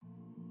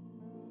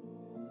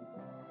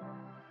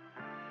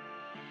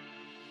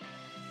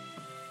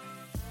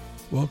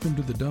Welcome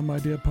to the Dumb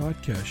Idea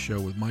Podcast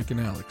Show with Mike and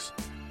Alex.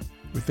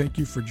 We thank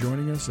you for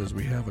joining us as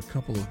we have a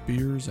couple of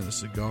beers and a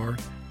cigar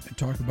and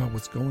talk about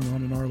what's going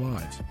on in our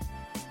lives.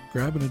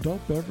 Grab an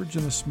adult beverage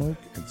and a smoke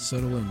and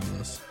settle in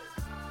with us.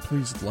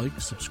 Please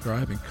like,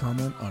 subscribe, and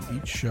comment on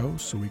each show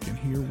so we can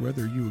hear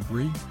whether you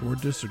agree or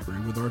disagree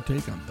with our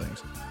take on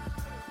things.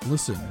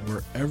 Listen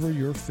wherever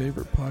your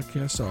favorite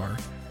podcasts are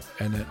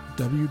and at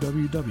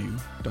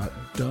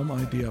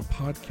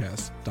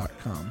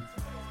www.dumbideapodcast.com.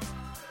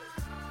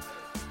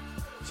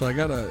 So I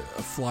got a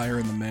flyer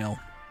in the mail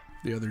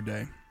the other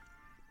day,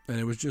 and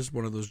it was just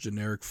one of those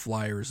generic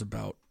flyers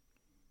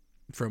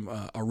from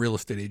a real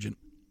estate agent.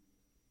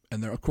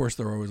 And of course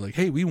they're always like,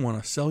 hey, we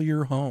want to sell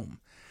your home.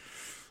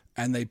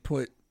 And they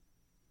put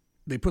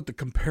the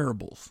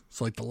comparables.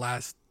 So like the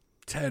last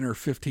 10 or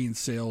 15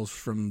 sales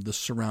from the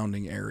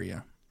surrounding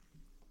area.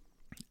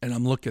 And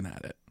I'm looking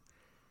at it.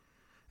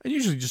 I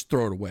usually just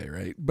throw it away,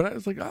 right? But I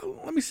was like,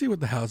 oh, let me see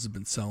what the house has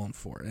been selling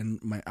for.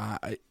 And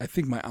I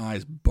think my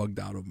eyes bugged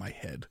out of my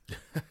head.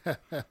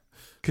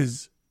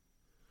 Because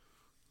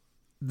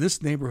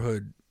this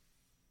neighborhood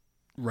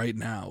right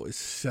now is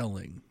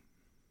selling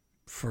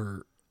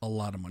for a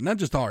lot of money. Not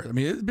just ours. I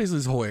mean, it's basically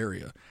this whole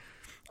area.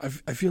 I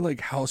feel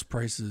like house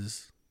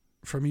prices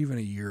from even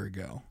a year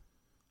ago,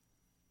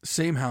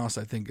 same house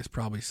I think is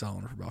probably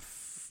selling for about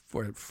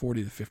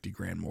 40 to 50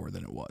 grand more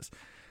than it was.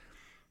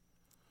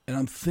 And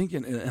I'm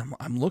thinking, and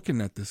I'm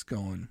looking at this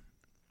going,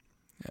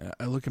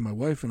 I look at my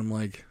wife and I'm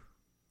like,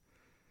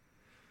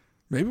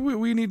 maybe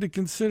we need to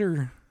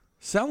consider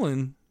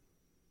selling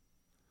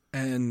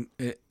and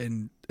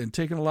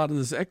taking a lot of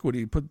this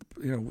equity,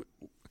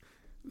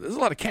 there's a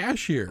lot of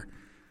cash here.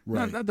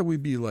 Right. Not that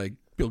we'd be like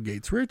Bill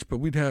Gates rich, but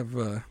we have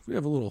a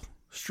little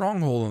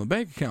stronghold on the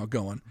bank account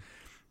going.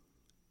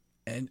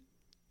 And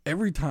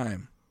every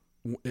time,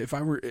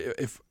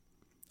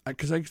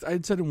 because I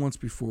had said it once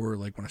before,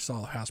 like when I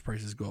saw house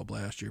prices go up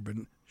last year, but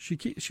she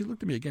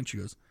looked at me again. She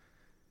goes,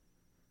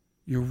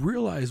 "You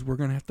realize we're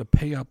going to have to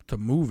pay up to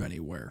move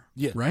anywhere,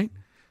 right?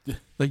 Yeah.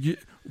 Like you're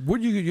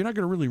not going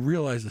to really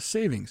realize the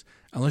savings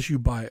unless you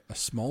buy a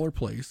smaller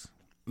place,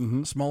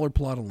 a smaller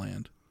plot of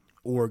land,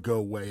 or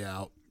go way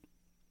out,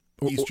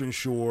 Eastern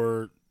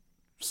Shore,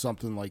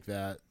 something like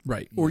that,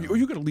 right? Or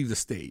you got to leave the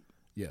state.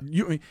 Yeah,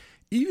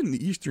 even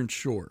the Eastern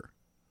Shore."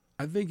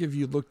 I think if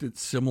you looked at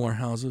similar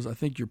houses, I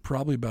think you're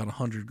probably about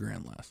 $100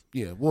 grand less.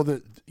 Yeah, well,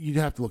 you'd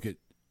have to look at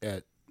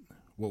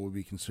what would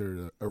be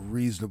considered a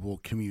reasonable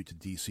commute to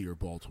D.C. or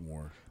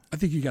Baltimore. I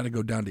think you got to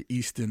go down to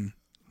Easton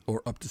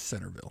or up to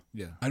Centerville.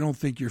 Yeah. I don't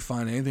think you're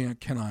finding anything at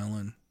Kent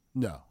Island.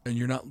 No. And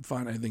you're not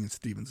finding anything in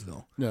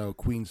Stevensville. No,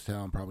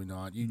 Queenstown, probably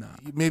not.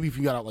 Maybe if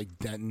you got out like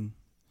Denton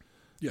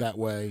that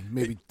way,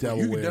 maybe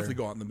Delaware. You could definitely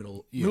go out in the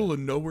middle of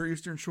nowhere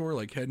Eastern Shore,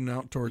 like heading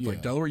out towards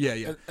like Delaware.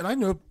 Yeah. And I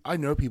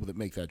know people that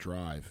make that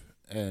drive.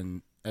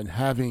 And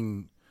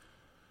having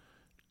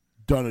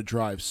done a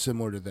drive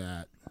similar to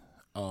that,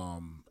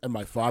 and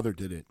my father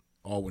did it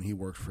all when he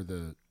worked for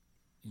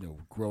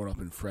growing up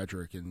in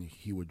Frederick, and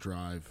he would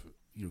drive,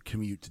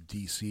 commute to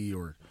D.C.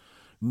 or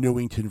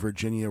Newington,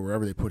 Virginia,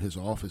 wherever they put his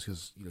office,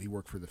 because he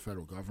worked for the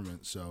federal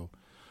government. So,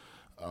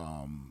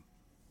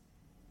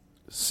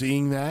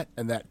 seeing that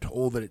and that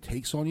toll that it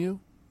takes on you,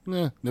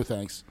 no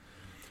thanks.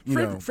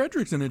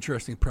 Frederick's an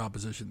interesting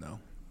proposition, though,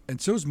 and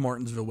so is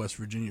Martinsville, West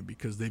Virginia,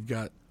 because they've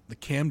got the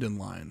Camden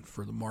line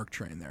for the MARC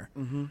train there.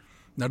 Mm-hmm.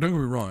 Now, don't get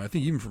me wrong. I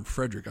think even from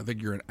Frederick, I think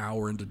you're an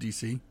hour into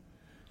D.C.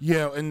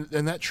 Yeah, and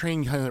that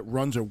train kind of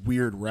runs a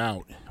weird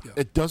route. Yeah.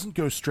 It doesn't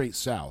go straight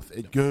south.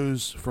 It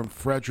goes from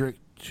Frederick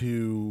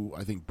to,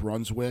 I think,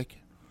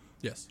 Brunswick.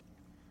 Yes.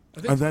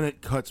 And then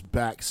it cuts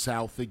back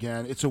south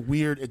again. It's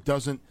it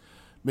doesn't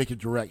make a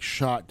direct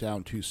shot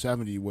down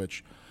 270,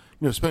 which,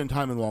 spending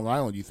time in Long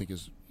Island, you think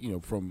is,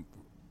 from,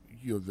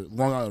 the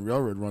Long Island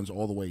Railroad runs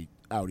all the way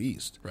out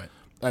east. Right.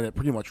 And it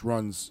pretty much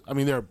runs,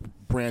 there are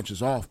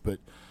branches off, but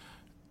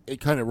it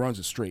kind of runs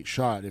a straight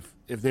shot. If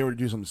they were to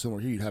do something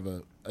similar here, you'd have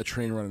a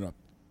train running up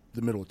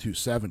the middle of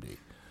 270.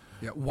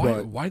 Yeah,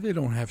 why they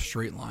don't have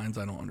straight lines,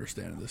 I don't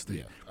understand in this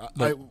state.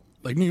 Yeah.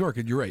 Like New York,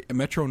 you're right.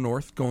 Metro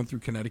North going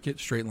through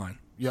Connecticut, straight line.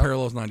 Yep.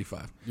 Parallels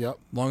 95. Yep.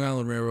 Long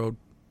Island Railroad,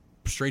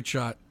 straight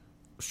shot,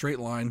 straight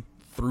line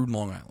through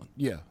Long Island.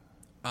 Yeah.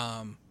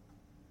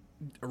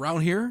 Around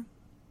here,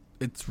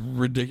 it's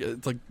ridiculous.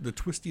 It's like the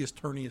twistiest,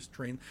 turniest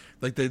train.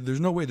 Like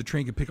there's no way the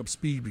train can pick up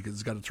speed because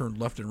it's got to turn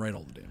left and right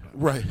all the damn time.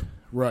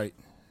 Right.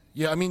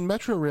 Yeah,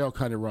 Metro Rail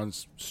kind of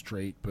runs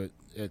straight, but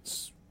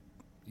it's,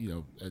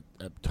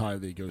 at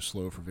times they go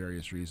slow for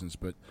various reasons.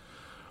 But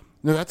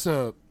no, that's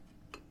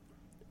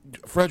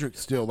Frederick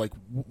still, like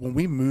when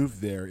we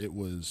moved there, it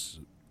was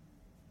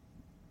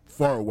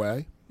far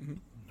away,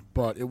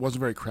 but it wasn't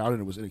very crowded.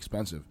 It was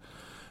inexpensive.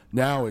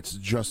 Now it's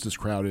just as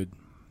crowded,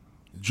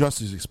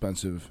 just as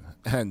expensive,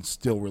 and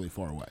still really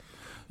far away.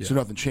 Yeah. So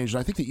nothing changed. And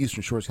I think the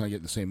Eastern Shore is kind of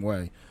getting the same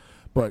way.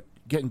 But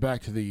getting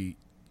back to the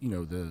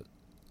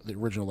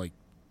original, like,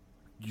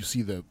 you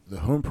see the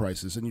home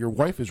prices, and your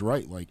wife is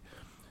right. Like,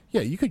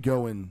 yeah, you could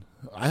go and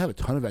I have a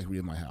ton of equity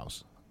in my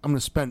house. I'm going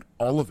to spend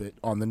all of it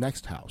on the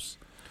next house.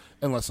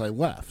 unless I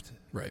left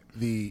Right.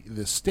 the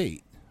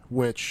state,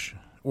 which,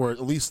 or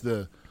at least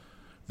the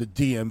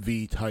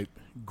DMV type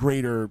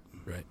greater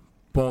Right.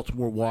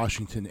 Baltimore,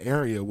 Washington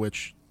area,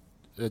 which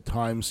at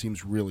times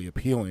seems really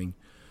appealing.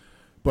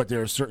 But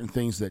there are certain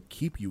things that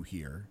keep you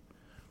here.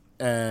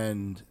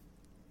 And,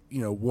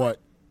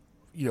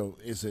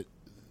 is it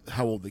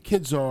how old the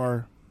kids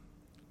are?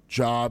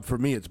 Job. For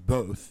me, it's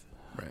both.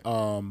 Right.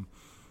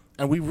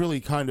 And we really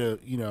kind of,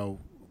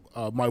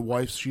 my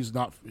wife, she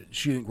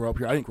didn't grow up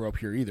here. I didn't grow up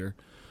here either.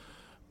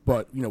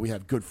 But, we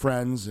have good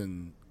friends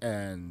and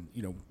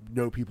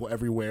know people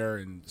everywhere.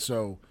 And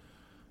so,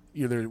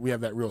 we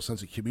have that real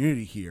sense of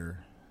community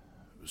here.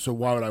 So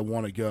why would I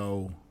want to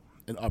go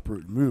and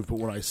uproot and move? But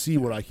when I see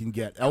what I can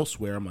get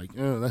elsewhere, I'm like,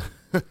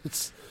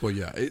 it's... Well,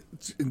 yeah.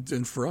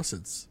 And for us,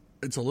 it's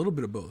a little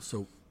bit of both.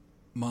 So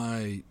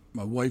my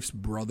wife's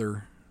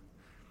brother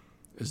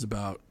is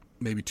about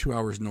maybe 2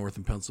 hours north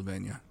in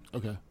Pennsylvania.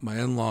 Okay. My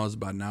in-law is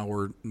about an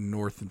hour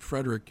north in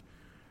Frederick.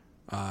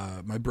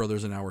 My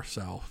brother's an hour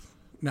south,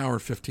 an hour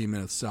and 15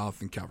 minutes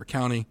south in Calvert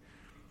County.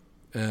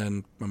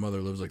 And my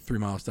mother lives like 3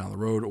 miles down the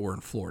road or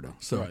in Florida.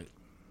 So Right.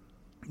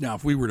 Now,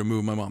 if we were to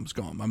move, my mom's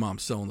gone. My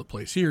mom's selling the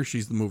place here.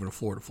 She's moving to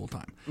Florida full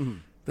time. Mm-hmm.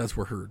 That's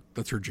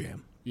her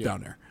jam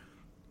down there.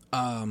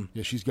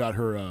 Yeah, she's got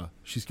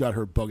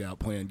her bug out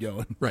plan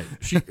going. Right.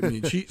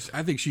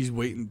 I think she's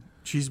waiting.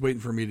 She's waiting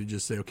for me to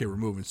just say, okay, we're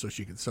moving, so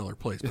she can sell her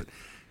place. But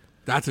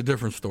that's a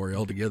different story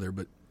altogether.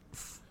 But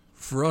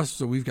for us,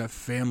 so we've got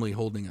family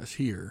holding us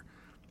here,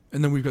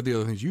 and then we've got the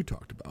other things you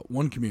talked about.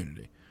 One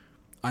community.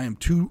 I am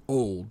too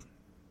old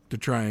to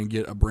try and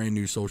get a brand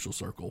new social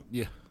circle.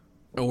 Yeah.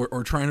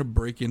 Or trying to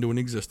break into an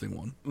existing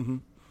one. Mm-hmm.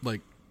 Like,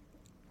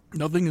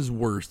 nothing is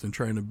worse than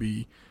trying to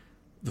be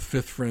the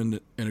fifth friend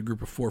in a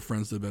group of 4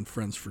 friends that have been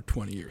friends for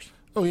 20 years.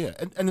 Oh, yeah.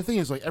 And the thing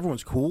is, like,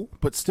 everyone's cool,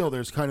 but still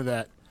there's kind of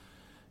that,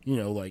 he's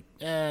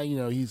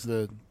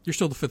the... You're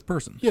still the 5th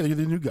person. Yeah, you're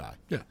the new guy.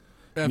 Yeah,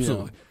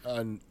 absolutely.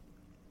 And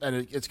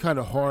it's kind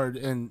of hard.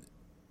 And,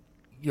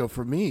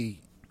 for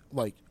me,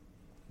 like,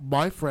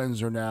 my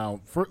friends are now,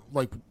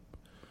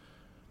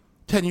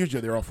 10 years ago,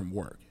 they're all from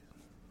work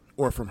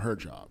or from her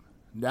job.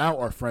 Now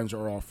our friends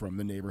are all from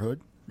the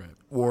neighborhood, Right.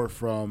 or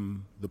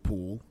from the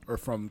pool, or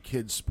from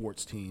kids'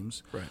 sports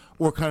teams, Right.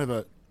 or kind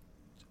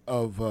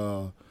of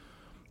a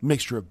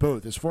mixture of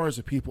both. As far as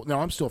the people, now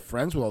I'm still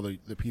friends with all the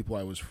people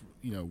I was,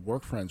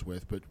 work friends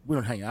with, but we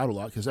don't hang out a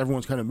lot because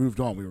everyone's kind of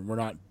moved on. We're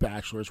not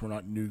bachelors, we're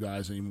not new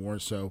guys anymore.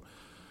 So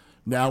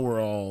now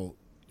we're all,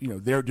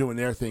 they're doing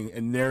their thing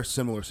in their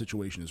similar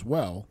situation as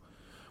well.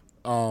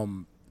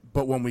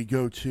 But when we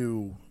go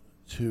to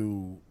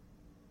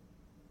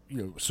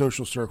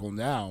social circle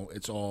now,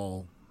 it's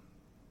all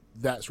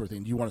that sort of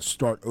thing. Do you want to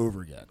start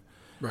over again?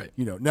 Right.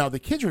 Now the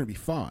kids are going to be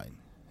fine.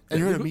 And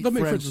you're going to meet they'll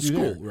make friends friends at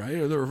through school,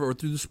 there. right? Or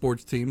through the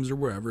sports teams or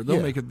wherever. They'll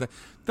Yeah. make it.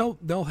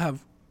 They'll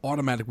have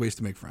automatic ways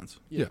to make friends.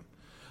 Yeah.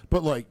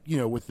 But like,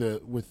 with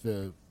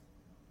the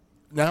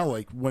now,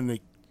 like when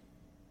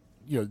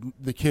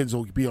the kids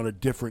will be on a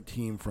different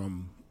team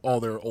from all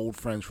their old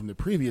friends from the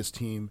previous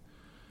team.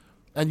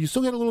 And you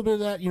still get a little bit of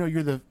that,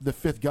 you're the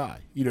 5th guy,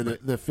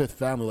 the 5th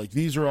family. Like,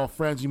 these are all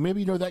friends. You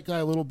maybe know that guy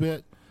a little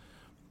bit,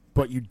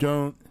 but you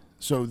don't.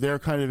 So they're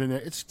kind of in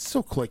it. It's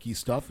still cliquey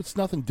stuff. It's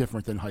nothing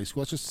different than high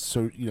school. It's just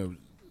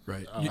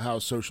Right. How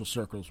social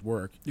circles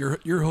work.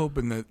 You're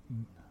hoping that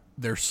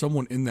there's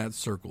someone in that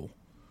circle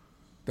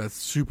that's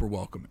super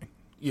welcoming.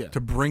 Yeah.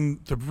 To bring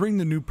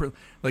the new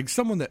like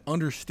someone that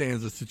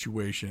understands the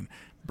situation,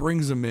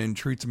 brings them in,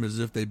 treats them as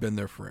if they've been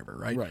there forever,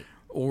 right? Right.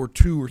 Or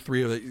 2 or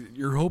 3 of that.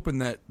 You're hoping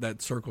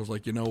that circle's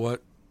like, you know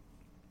what?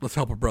 Let's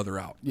help a brother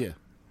out. Yeah.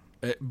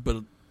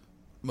 But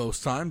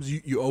most times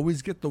you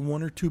always get the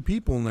 1 or 2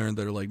 people in there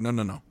that are like,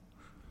 no.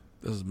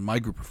 This is my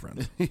group of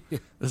friends. This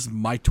is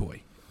my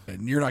toy.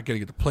 And you're not going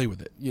to get to play with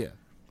it. Yeah.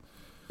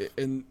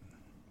 And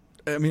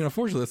I mean,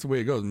 unfortunately, that's the way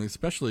it goes. I mean,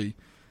 especially,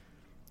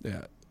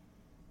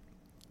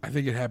 I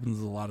think it happens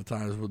a lot of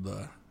times with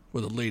the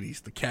ladies.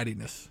 The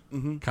cattiness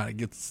kind of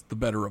gets the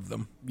better of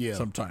them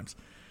sometimes.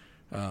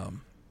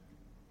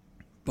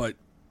 But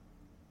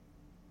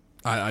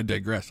I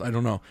digress. I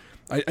don't know.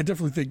 I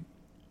definitely think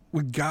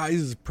with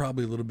guys it's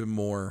probably a little bit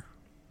more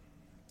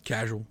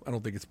casual. I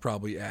don't think it's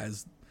probably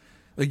as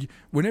like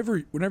whenever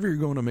you're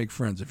going to make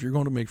friends. If you're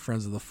going to make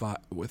friends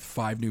with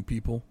 5 new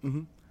people,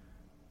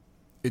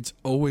 it's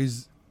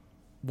always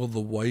will the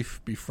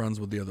wife be friends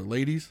with the other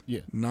ladies?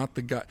 Yeah, not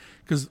the guy.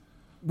 Because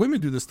women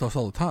do this stuff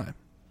all the time.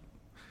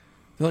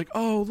 They're like,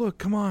 "Oh, look,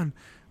 come on,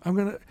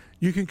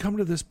 you can come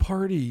to this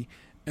party."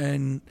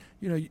 And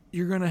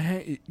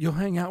you'll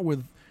hang out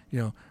with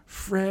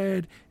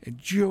Fred and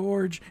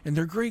George, and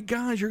they're great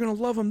guys. You're gonna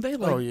love them. They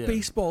like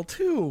baseball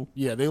too.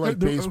 Yeah, they like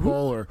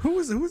baseball. Who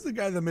was the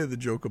guy that made the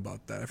joke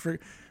about that? I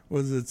forget.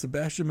 Was it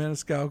Sebastian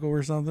Maniscalco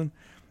or something?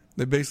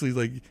 They basically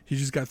like he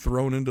just got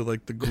thrown into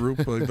like the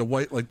group, like the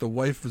wife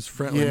was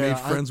made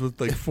friends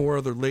with like 4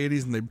 other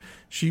ladies, and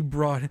she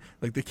brought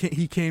like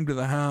he came to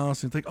the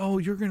house and it's like, oh,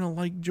 you're gonna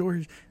like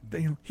George,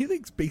 he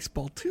likes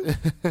baseball too.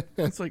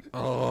 It's like,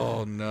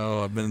 oh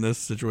no, I've been in this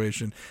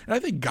situation, and I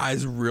think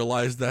guys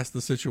realize that's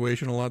the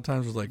situation a lot of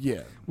times. It's like,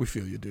 yeah, we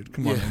feel you, dude.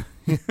 Come on.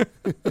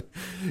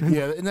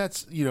 Yeah, and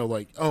that's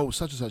like, oh,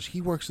 such and such,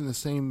 he's in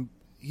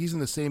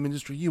the same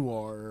industry you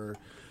are, or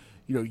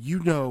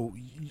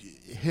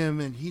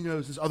him and he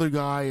knows this other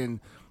guy and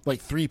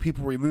like 3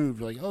 people removed.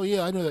 You're like, oh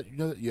yeah, I know that. You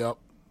know that. Yep.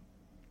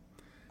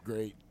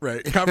 Great.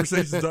 Right.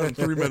 Conversation's done in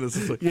 3 minutes.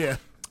 It's like, yeah.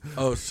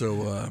 Oh,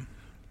 so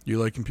you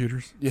like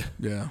computers? Yeah.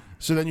 Yeah.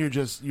 So then you're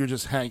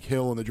just Hank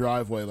Hill in the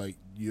driveway, like,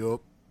 yup.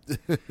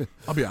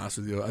 I'll be honest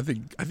with you. I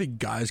think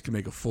guys can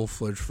make a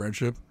full-fledged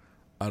friendship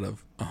out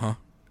of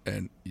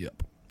and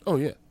yep. Oh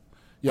yeah.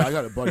 Yeah, I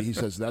got a buddy. He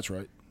says that's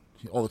right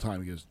all the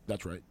time. He goes,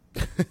 that's right.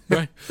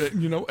 Right.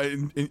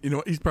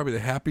 And he's probably the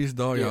happiest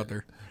dog out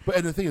there. But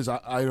and the thing is,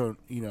 I don't,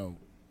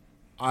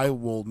 I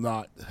will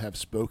not have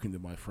spoken to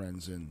my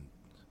friends in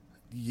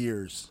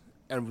years,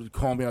 and would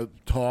call me out,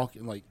 talk,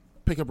 and like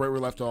pick up right where we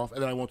left off,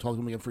 and then I won't talk to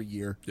them again for a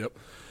year. Yep.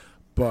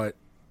 But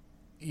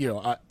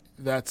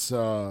that's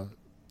one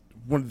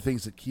of the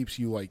things that keeps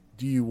you like,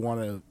 do you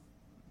want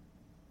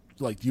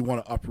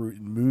to uproot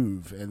and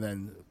move? And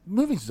then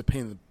moving's a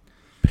pain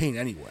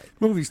anyway.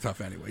 Moving's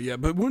tough anyway. Yeah,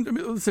 but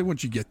let's say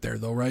once you get there,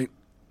 though, right?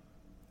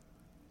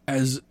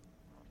 As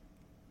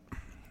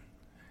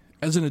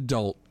an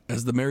adult,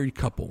 as the married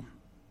couple,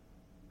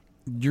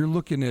 you're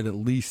looking at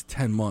least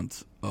 10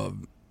 months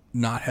of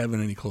not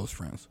having any close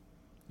friends.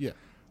 Yeah.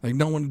 Like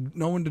no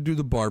one to do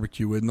the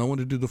barbecue with, no one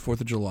to do the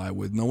 4th of July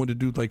with, no one to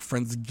do like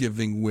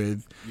Friendsgiving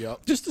with.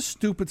 Yep. Just the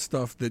stupid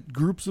stuff that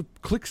groups of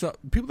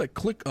people that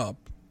click up,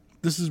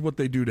 this is what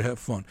they do to have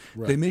fun.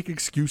 Right. They make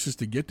excuses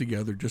to get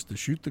together just to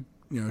shoot the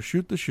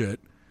shit.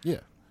 Yeah.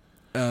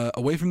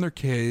 Away from their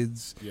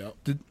kids. Yep.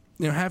 To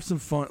have some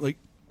fun. Like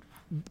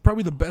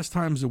probably the best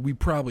times that we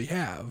probably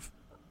have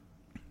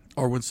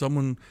are when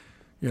someone,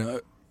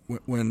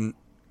 when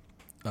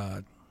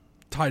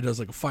Ty does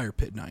like a fire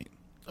pit night.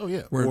 Oh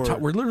yeah, we're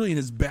literally in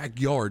his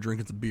backyard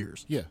drinking some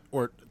beers. Yeah,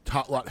 or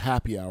Tot Lot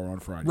Happy Hour on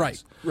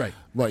Fridays. Right.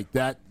 Like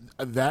that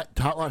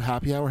Tot Lot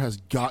Happy Hour has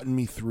gotten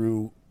me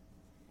through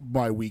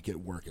my week at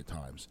work at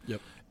times. Yep.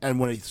 And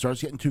when it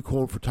starts getting too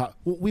cold for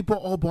we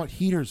all bought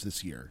heaters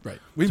this year. Right.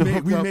 We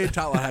made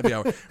Tot Lot Happy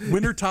Hour.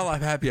 Winter Tot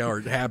Lot Happy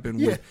Hour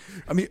happened. Yeah.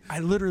 I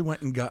literally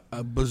went and got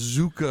a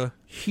bazooka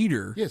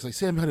heater. Yeah, it's like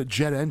Sam had a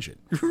jet engine.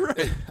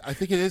 Right. I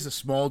think it is a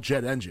small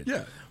jet engine.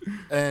 Yeah.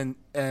 And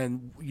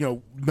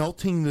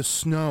melting the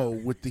snow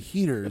with the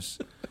heaters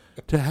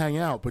to hang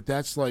out, but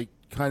that's like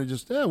kind of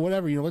just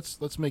whatever.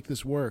 Let's make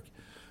this work.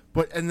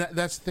 But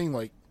that's the thing.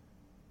 Like,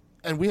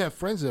 and we have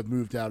friends that have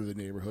moved out of the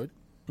neighborhood,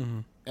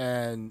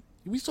 and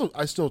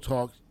I still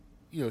talk,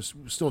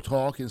 still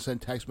talk and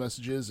send text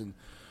messages and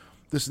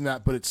this and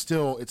that, but it's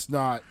not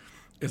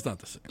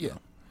the same. Yeah. No.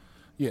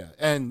 Yeah.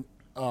 And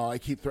I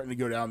keep threatening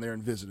to go down there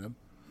and visit him.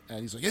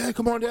 And he's like, yeah,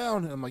 come on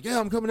down. And I'm like, yeah,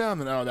 I'm coming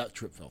down. And that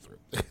trip fell through.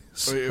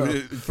 So,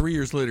 3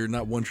 years later,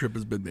 not one trip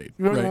has been made.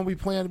 Remember when we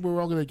planned we were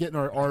all going to get in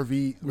our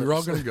RV? We were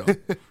all going to go.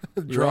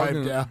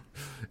 Drive down.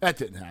 That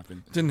didn't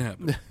happen. Didn't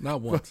happen.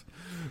 Not once.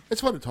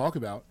 It's fun to talk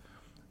about.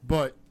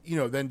 But,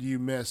 then do you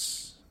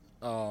miss...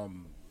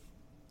 then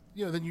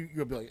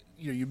you'll be like,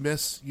 you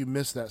miss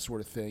that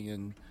sort of thing.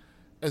 And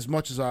as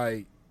much as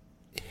I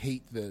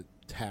hate the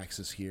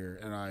taxes here,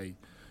 and I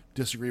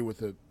disagree with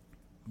the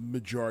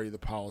majority of the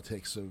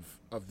politics of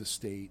the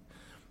state,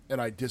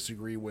 and I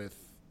disagree with,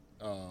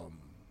 so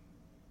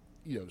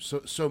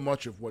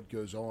much of what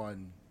goes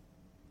on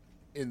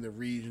in the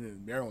region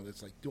in Maryland.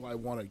 It's like, do I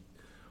want to?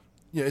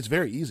 It's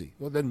very easy.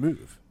 Well, then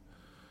move.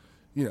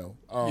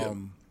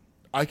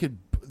 I could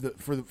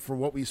for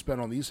what we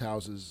spent on these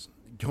houses.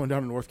 Going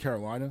down to North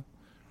Carolina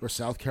or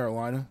South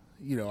Carolina,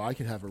 I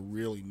could have a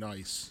really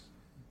nice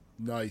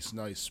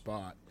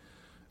spot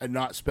and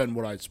not spend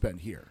what I'd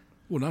spend here.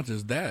 Well, not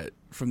just that.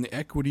 From the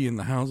equity in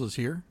the houses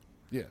here,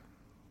 yeah,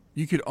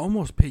 you could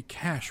almost pay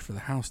cash for the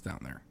house down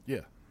there.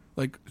 Yeah,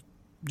 like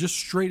just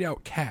straight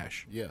out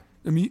cash. Yeah,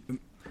 I mean,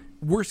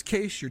 worst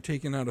case, you're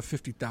taking out a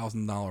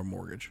 $50,000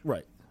 mortgage,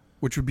 right?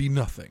 Which would be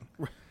nothing.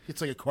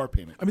 It's like a car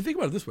payment. I mean, think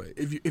about it this way: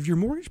 if your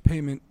mortgage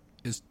payment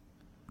is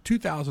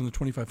 $2,000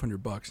 to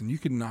 $2,500, and you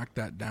can knock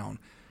that down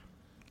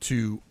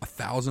to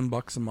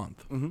 $1,000 a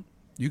month. Mm-hmm.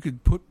 You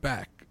could put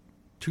back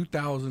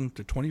 $2,000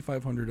 to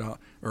 $2,500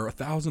 or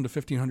 $1,000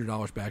 to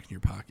 $1,500 back in your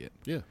pocket.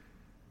 Yeah,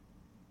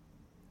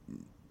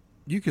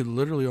 you could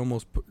literally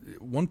almost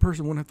one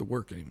person wouldn't have to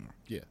work anymore.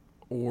 Yeah,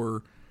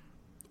 or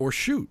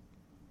shoot,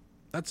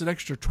 that's an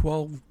extra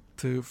 12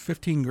 to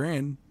 15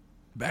 grand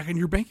back in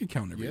your bank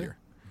account every year.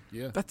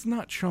 Yeah, that's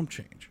not chump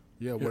change.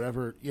 Yeah,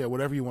 whatever. Yeah,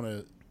 whatever you want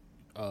to.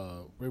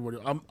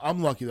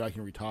 I'm lucky that I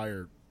can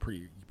retire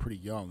pretty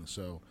young,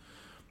 so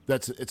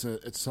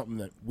it's something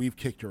that we've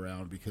kicked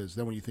around, because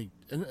then when you think,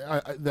 and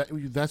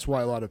that's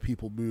why a lot of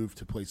people move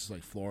to places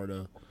like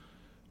Florida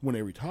when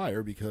they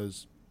retire,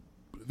 because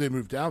they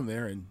move down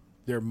there and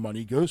their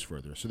money goes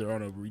further. So they're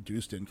on a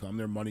reduced income.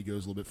 Their money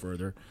goes a little bit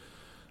further.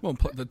 Well,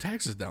 the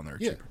taxes down there are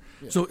Yeah, cheaper.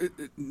 yeah. So it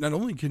not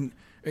only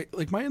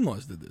like my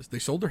in-laws did this. They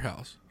sold their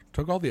house,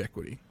 took all the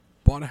equity,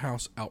 bought a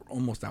house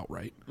almost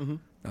outright. Mm-hmm.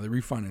 Now they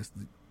refinanced,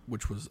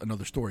 which was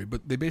another story.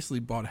 But they basically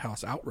bought a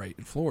house outright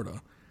in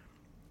Florida,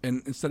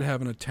 and instead of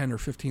having a $10,000 or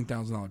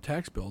 $15,000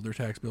 tax bill, their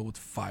tax bill was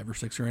 $5,000 or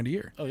 $6,000 a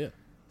year. Oh, yeah.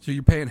 So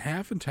you're paying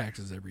half in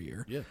taxes every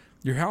year. Yeah.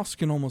 Your house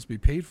can almost be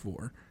paid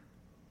for.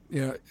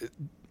 If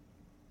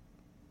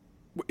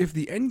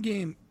the end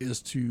game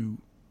is to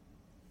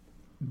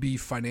be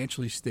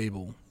financially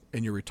stable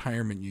in your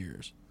retirement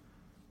years,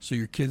 so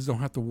your kids don't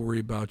have to worry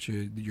about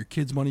you, your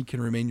kids' money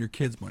can remain your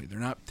kids' money. They're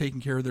not taking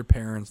care of their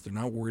parents. They're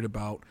not worried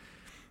about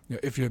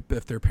if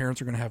their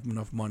parents are going to have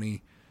enough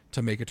money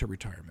to make it to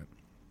retirement.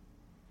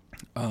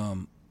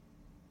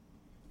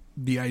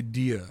 The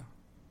idea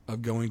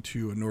of going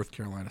to a North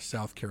Carolina,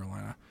 South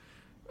Carolina,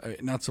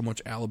 not so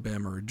much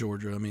Alabama or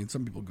Georgia. I mean,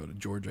 some people go to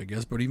Georgia, I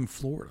guess, but even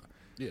Florida.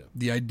 Yeah.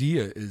 The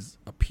idea is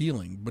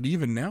appealing, but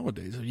even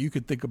nowadays, you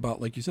could think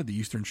about, like you said, the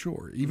Eastern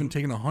Shore, even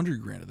taking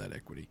 $100,000 of that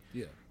equity,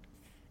 Yeah.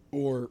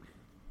 or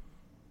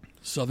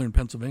Southern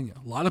Pennsylvania.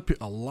 A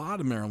lot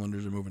of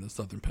Marylanders are moving to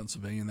Southern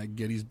Pennsylvania, and that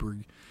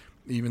Gettysburg,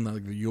 even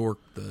like the York,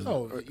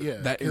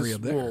 that area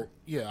there. Well,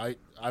 yeah,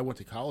 I went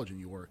to college in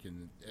York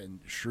and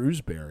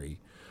Shrewsbury,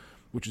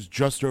 which is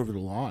just over the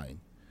line.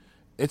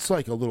 It's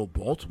like a little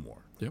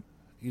Baltimore. Yep.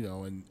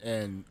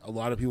 And a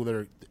lot of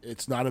people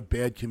it's not a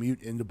bad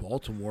commute into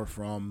Baltimore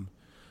from,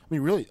 I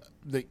mean, really,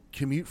 the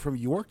commute from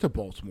York to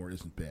Baltimore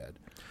isn't bad.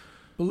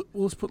 But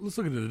let's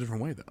look at it a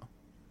different way, though.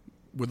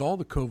 With all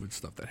the COVID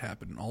stuff that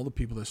happened, and all the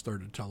people that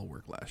started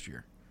telework last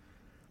year,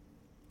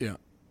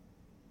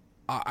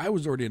 I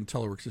was already in a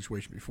telework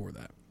situation before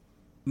that.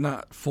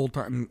 Not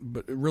full-time,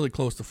 but really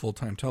close to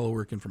full-time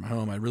teleworking from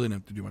home. I really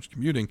didn't have to do much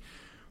commuting.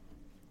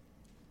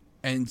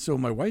 And so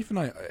my wife and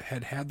I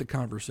had the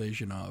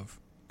conversation of,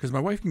 because my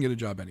wife can get a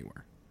job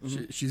anywhere.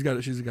 Mm-hmm. She's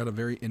got a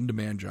very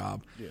in-demand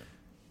job. Yeah.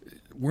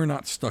 We're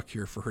not stuck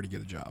here for her to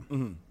get a job.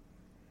 Mm-hmm.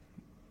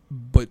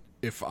 But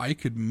if I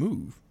could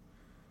move,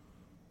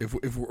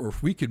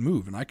 if we could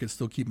move and I could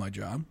still keep my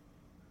job,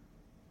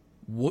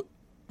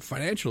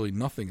 financially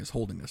nothing is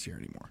holding us here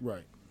anymore.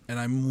 Right. And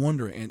I'm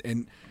wondering,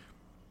 and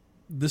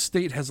this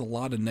state has a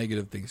lot of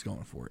negative things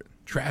going for it.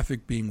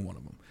 Traffic being one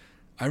of them.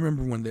 I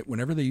remember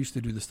whenever they used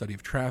to do the study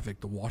of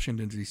traffic, the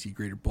Washington, D.C.,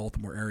 greater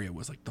Baltimore area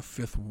was like the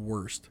 5th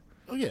worst.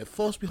 Oh, yeah. It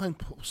falls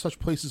behind such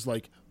places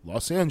like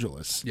Los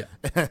Angeles.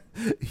 Yeah.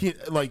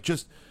 Like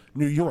just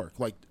New York.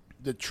 Like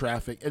the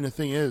traffic. And the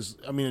thing is,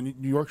 I mean,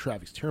 New York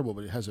traffic's terrible,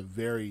 but it has a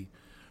very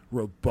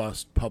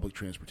robust public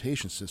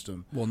transportation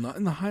system. Well, not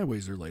in the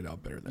highways are laid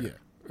out better there.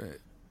 Yeah.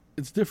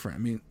 It's different.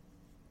 I mean,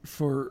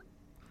 for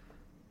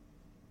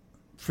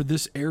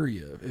this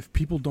area, if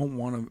people don't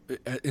want to,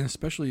 and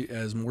especially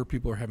as more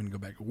people are having to go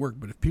back to work,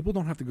 but if people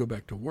don't have to go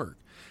back to work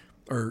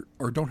or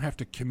don't have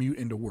to commute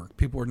into work,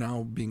 people are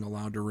now being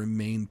allowed to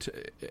remain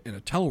in a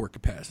telework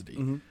capacity.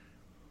 Mm-hmm.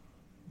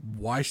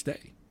 Why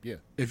stay? Yeah.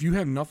 If you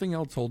have nothing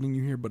else holding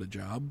you here but a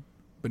job,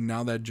 but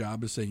now that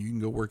job is saying you can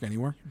go work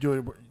anywhere, do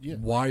it. Yeah.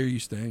 Why are you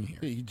staying here?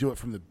 Yeah, you can do it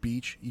from the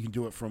beach. You can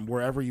do it from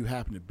wherever you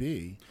happen to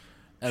be.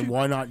 And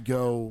why not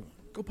go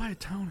buy a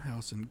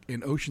townhouse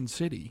in Ocean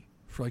City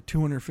for like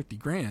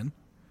 $250,000?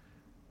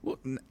 Well,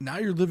 now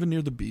you're living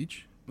near the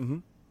beach, mm-hmm.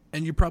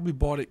 and you probably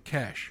bought it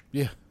cash.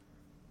 Yeah.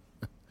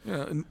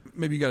 Yeah, and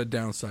maybe you got to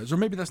downsize, or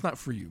maybe that's not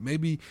for you.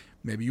 Maybe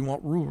you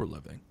want rural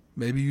living.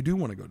 Maybe you do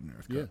want to go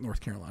to North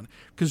Carolina,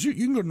 because you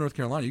can go to North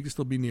Carolina. You can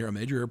still be near a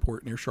major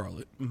airport near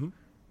Charlotte. Mm-hmm.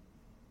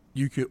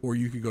 You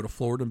could go to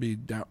Florida and be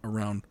down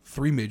around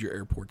 3 major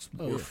airports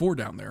or 4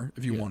 down there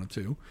if you wanted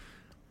to.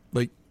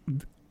 Like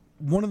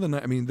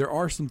there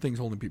are some things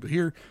holding people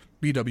here.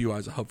 BWI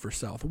is a hub for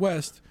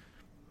Southwest.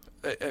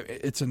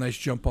 It's a nice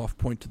jump off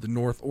point to the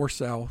north or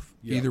south.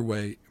 Yeah. Either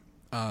way.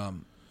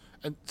 And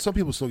some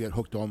people still get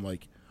hooked on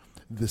like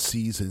the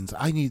seasons.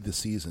 I need the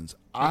seasons.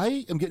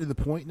 I am getting to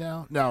the point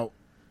now. Now,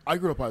 I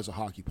grew up as a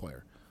hockey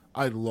player.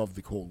 I love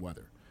the cold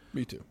weather.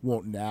 Me too.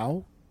 Well,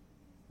 now,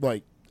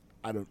 like,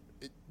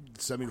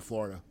 send me to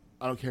Florida.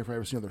 I don't care if I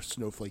ever see another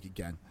snowflake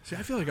again. See,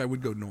 I feel like I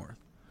would go north.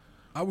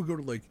 I would go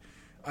to like,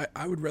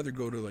 I would rather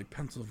go to like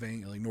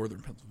Pennsylvania, like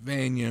northern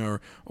Pennsylvania,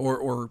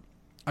 or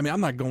I mean,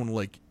 I'm not going to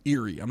like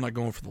Erie. I'm not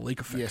going for the lake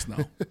effects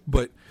now.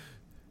 But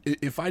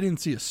if I didn't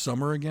see a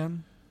summer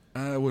again,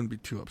 I wouldn't be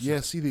too upset.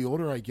 Yeah, see, the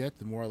older I get,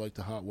 the more I like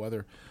the hot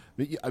weather.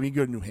 I mean,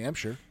 go to New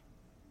Hampshire.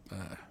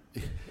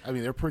 I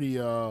mean, they're pretty.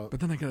 But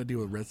then I got to deal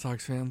with Red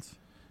Sox fans.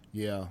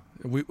 Yeah,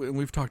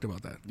 we've talked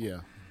about that.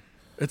 Yeah,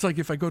 it's like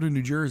if I go to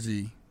New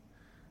Jersey,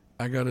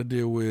 I got to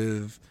deal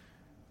with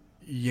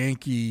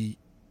Yankee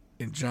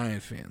and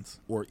Giant fans,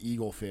 or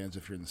Eagle fans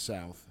if you're in the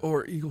South,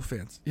 or Eagle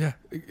fans. Yeah,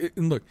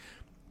 and look,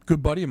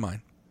 good buddy of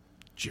mine,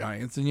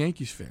 Giants and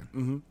Yankees fan.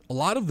 Mm-hmm. A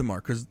lot of them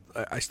are, because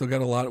I still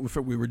got a lot of.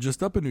 We were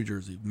just up in New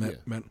Jersey,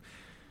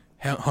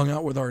 hung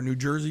out with our New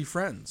Jersey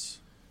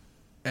friends,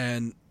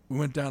 and we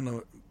went down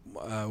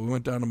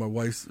to my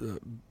wife's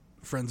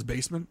friend's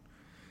basement.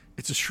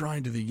 It's a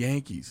shrine to the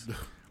Yankees.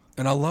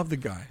 And I love the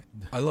guy.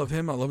 I love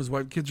him. I love his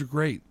wife. Kids are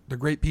great. They're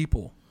great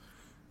people.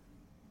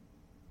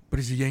 But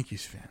he's a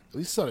Yankees fan. At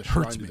least it's not a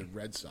shrine Hurts to me. the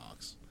Red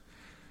Sox.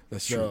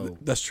 That's So- true.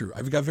 That's true.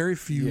 I've got very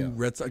few Yeah.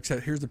 Red Sox.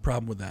 Except here's the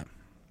problem with that.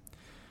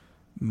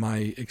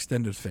 My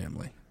extended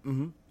family,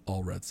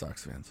 all Red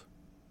Sox fans,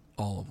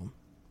 all of them,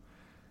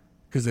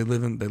 because they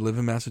live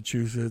in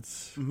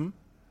Massachusetts.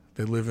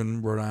 They live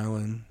in Rhode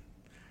Island.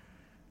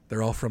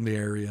 They're all from the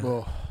area.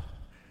 Well,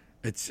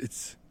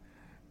 It's.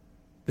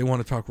 They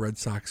want to talk Red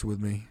Sox with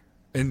me.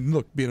 And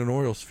look, being an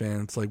Orioles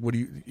fan, it's like, what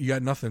do you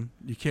got? Nothing.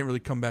 You can't really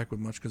come back with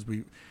much because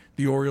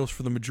the Orioles,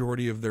 for the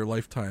majority of their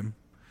lifetime,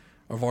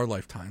 of our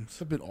lifetimes,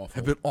 have been awful.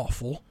 have been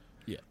awful.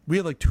 Yeah. We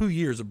had like 2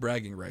 years of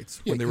bragging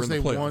rights when they were in the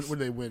playoffs. Won, when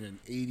they win in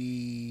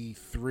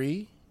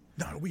 '83.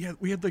 No, we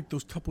had like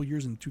those couple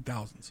years in the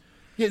 2000s.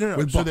 Yeah, no.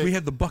 With So Buck, they, we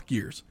had the Buck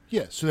years.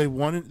 yeah, so they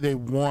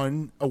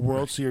won a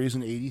World Series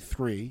in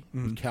 '83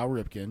 with Cal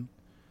Ripken,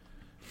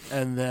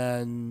 and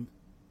then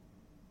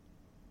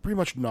pretty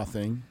much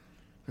nothing.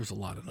 There's a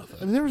lot of I nothing.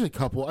 mean, there was a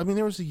couple. I mean,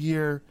 there was a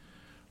year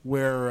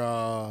where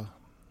I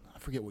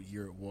forget what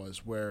year it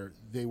was, where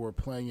they were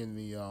playing in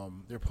the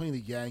they were playing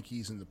the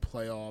Yankees in the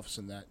playoffs,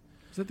 and that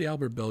Is that the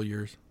Albert Bell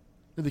years?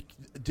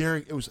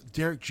 it was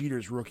Derek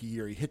Jeter's rookie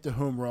year. He hit the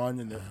home run,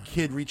 and the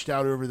kid reached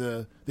out over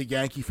the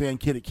Yankee fan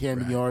kid at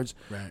Camden Right, Yards,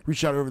 right.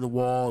 reached out over the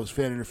wall. It was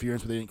fan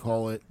interference, but they didn't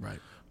call it. Right.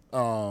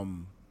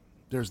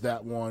 There's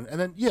that one, and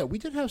then yeah, we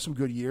did have some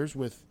good years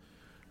with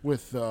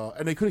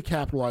and they could have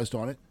capitalized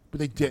on it, but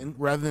they didn't.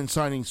 Rather than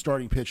signing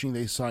starting pitching,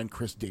 they signed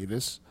Chris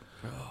Davis.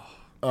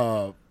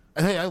 And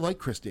hey, I like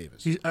Chris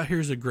Davis.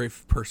 Here's a great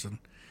person.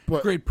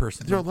 But Great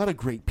person. There are a lot of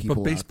great people.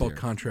 But baseball out there.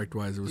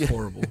 contract-wise, it was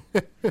horrible.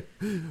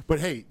 But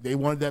hey, they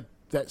wanted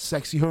that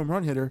sexy home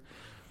run hitter.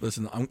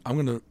 Listen, I'm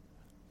going to...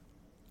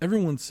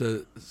 Everyone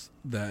says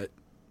that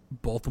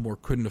Baltimore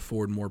couldn't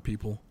afford more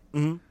people.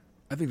 Mm-hmm.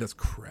 I think that's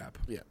crap.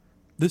 Yeah,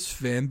 This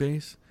fan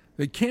base,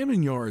 the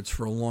Camden Yards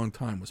for a long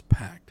time was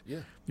packed. yeah,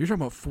 You're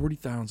talking about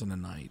 40,000 a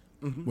night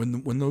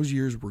when those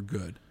years were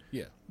good.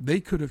 yeah. They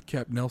could have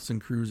kept Nelson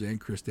Cruz and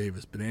Chris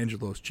Davis, but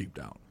Angelos cheaped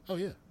out. Oh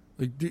yeah.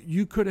 Like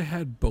you could have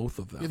had both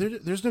of them. Yeah,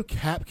 there's no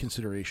cap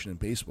consideration in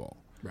baseball.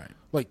 Right.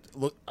 Like,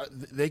 look,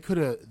 they could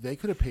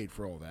have paid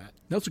for all that.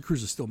 Nelson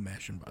Cruz is still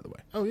mashing, by the way.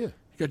 Oh yeah,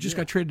 He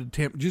got traded to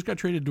Tampa. Just got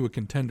traded to a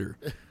contender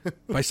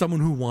by someone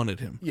who wanted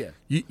him. Yeah.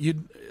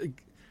 You'd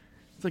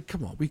it's like,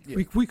 come on, we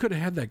could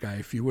have had that guy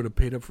if you would have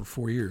paid up for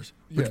 4 years.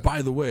 Which, Yeah.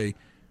 by the way,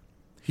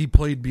 he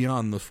played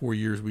beyond the 4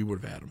 years we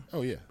would have had him.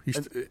 oh yeah.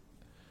 He's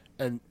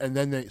And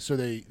then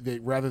they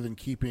rather than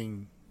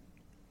keeping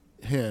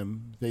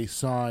him, they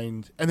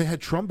signed, and they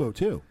had Trumbo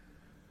too.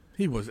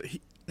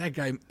 that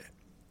guy.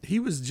 He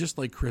was just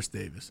like Chris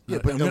Davis. Yeah,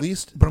 but I'm at gonna-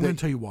 least But I'm they- going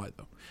to tell you why,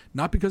 though.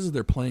 Not because of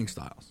their playing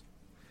styles.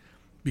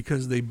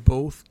 Because they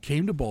both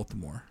came to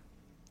Baltimore,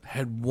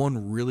 had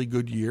one really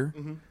good year,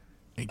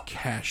 and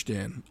cashed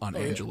in on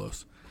yeah.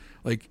 Angelos.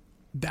 Like,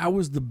 that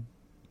was the...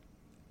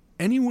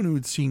 Anyone who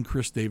had seen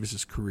Chris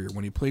Davis's career,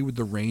 when he played with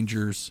the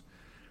Rangers,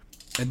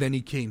 and then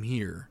he came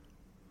here,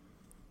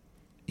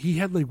 he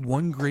had like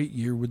one great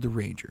year with the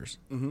Rangers.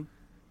 And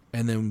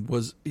then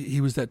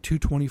he was that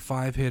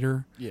 225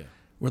 hitter Yeah,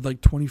 with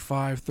like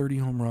 25, 30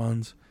 home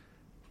runs,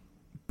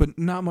 but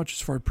not much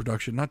as far as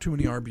production, not too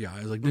many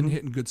RBIs, like didn't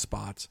hit in good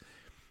spots.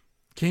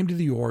 Came to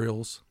the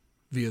Orioles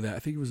via that, I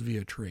think it was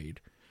via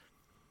trade.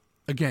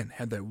 Again,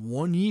 had that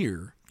 1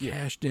 year,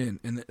 cashed in,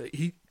 and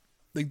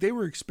they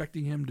were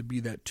expecting him to be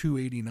that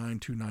 289,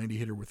 290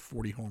 hitter with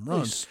 40 home he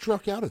runs.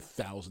 struck out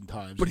 1,000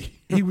 times. But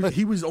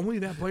he was only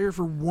that player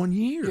for 1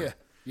 year. yeah,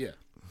 yeah.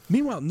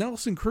 Meanwhile,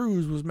 Nelson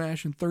Cruz was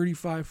mashing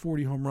 35,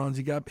 40 home runs.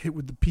 He got hit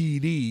with the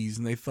PEDs,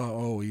 and they thought,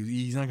 oh,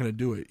 he's not going to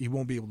do it. He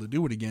won't be able to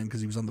do it again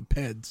because he was on the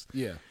PEDs.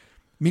 Yeah.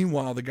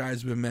 Meanwhile, the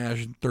guy's been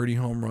mashing 30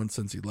 home runs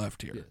since he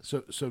left here.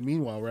 Yeah. So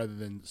meanwhile, rather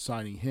than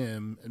signing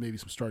him and maybe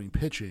some starting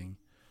pitching,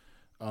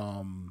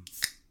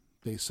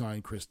 they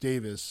signed Chris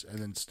Davis and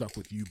then stuck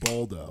with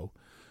Ubaldo.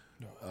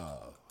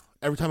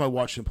 Every time I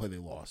watched him play, they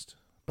lost.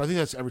 But I think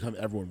that's every time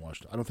everyone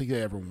watched. I don't think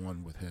they ever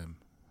won with him.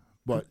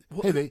 But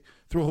hey, they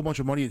threw a whole bunch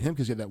of money at him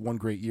because he had that one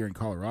great year in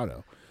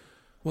Colorado.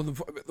 Well,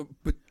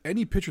 but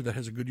any pitcher that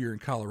has a good year in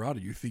Colorado,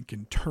 you think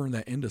can turn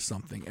that into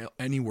something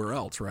anywhere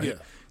else, right? Yeah.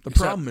 The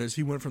problem is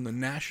he went from the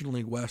National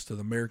League West to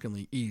the American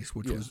League East,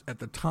 which Yeah. was at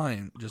the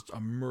time just a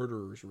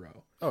murderer's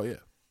row. Oh yeah,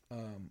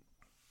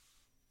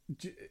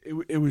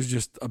 It was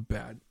just a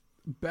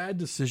bad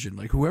decision.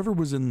 Like whoever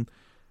was in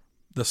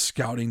the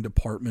scouting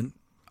department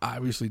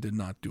obviously did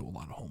not do a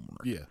lot of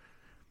homework. yeah,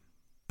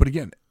 But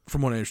again,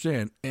 from what I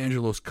understand,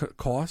 Angelos cut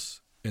costs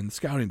in the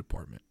scouting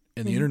department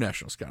and the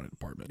international scouting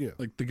department. Yeah.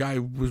 Like the guy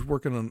was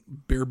working on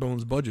bare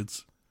bones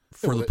budgets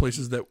for well, the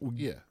places that would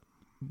yeah,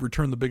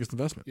 return the biggest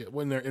investment. yeah.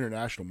 When they're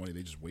international money,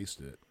 they just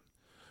wasted it.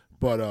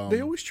 But They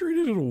always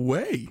traded it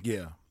away.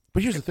 yeah.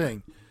 But here's the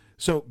thing.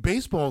 So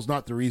baseball is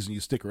not the reason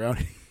you stick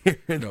around here.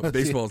 No,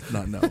 baseball's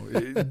not. No.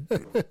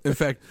 In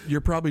fact,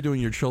 you're probably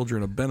doing your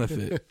children a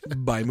benefit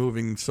by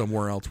moving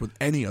somewhere else with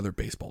any other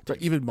baseball team.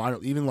 Even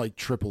like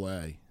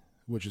AAA,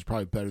 which is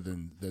probably better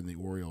than the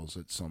Orioles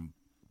at some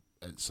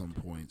at some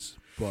points.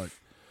 But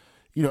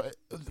you know,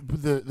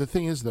 the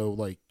thing is though,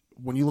 like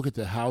when you look at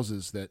the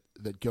houses that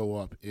go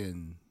up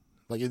in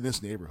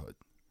this neighborhood,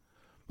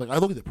 like I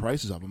look at the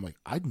prices of them, like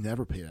I'd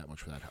never pay that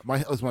much for that house.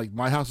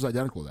 My house is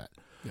identical to that.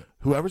 Yeah.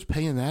 Whoever's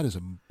paying that is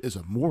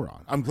a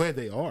moron. I'm glad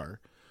they are,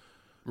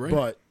 right?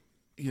 But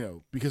you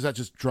know, because that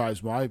just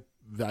drives my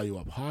value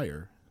up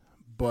higher.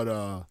 But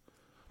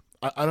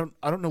I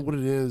don't know what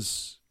it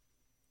is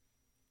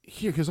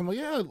here, because I'm like,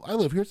 yeah, I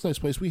live here. It's a nice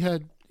place. We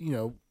had, you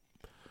know,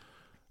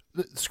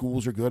 the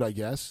schools are good, I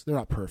guess. They're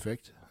not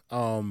perfect,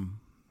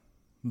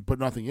 but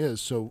nothing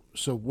is. So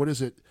what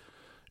is it?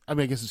 I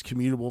mean, I guess it's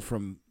commutable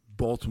from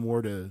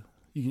Baltimore to,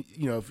 you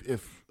know,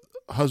 if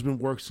husband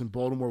works in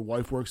Baltimore,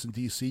 wife works in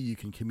D.C., you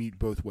can commute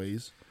both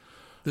ways.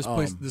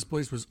 This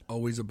place was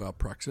always about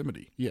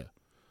proximity. Yeah.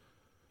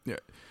 Yeah.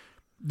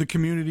 The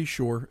community,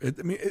 sure.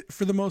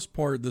 For the most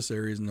part, this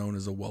area is known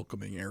as a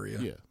welcoming area.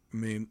 Yeah. I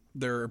mean,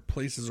 there are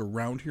places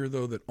around here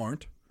though that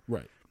aren't.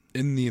 Right.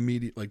 In the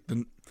immediate,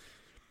 in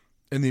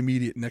the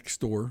immediate next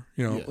door,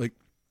 you know, like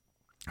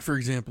for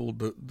example,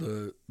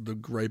 the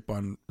gripe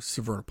on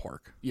Severna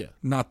Park. Yeah.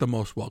 Not the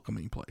most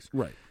welcoming place.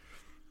 Right.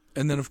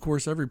 And then of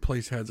course every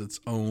place has its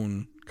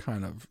own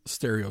kind of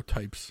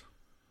stereotypes.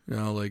 You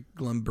know, like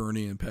Glen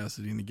Burnie and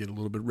Pasadena get a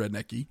little bit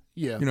rednecky.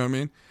 Yeah. You know what I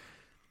mean?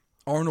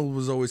 Arnold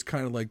was always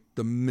kind of like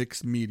the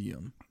mixed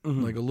medium,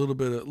 like a little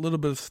bit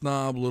of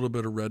snob, a little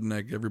bit of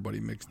redneck, everybody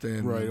mixed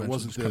in. Right, it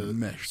wasn't the kind of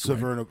meshed,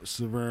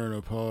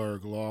 Severna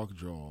Park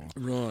lockjaw.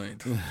 Right.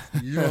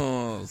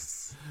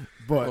 Yes.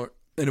 But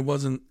and it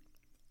wasn't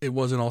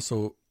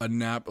also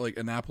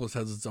Annapolis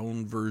has its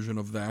own version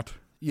of that.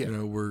 Yeah. You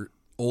know, where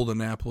old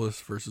Annapolis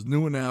versus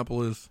new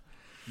Annapolis.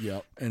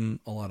 Yep. And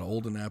a lot of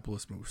old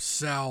Annapolis moved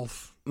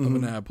south of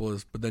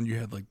Annapolis, but then you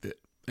had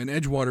and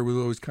Edgewater was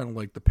always kind of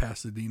like the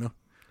Pasadena.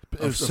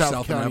 Of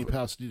South County,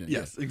 Pasadena.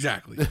 Yes,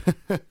 exactly.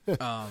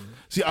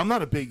 See, I'm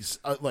not a big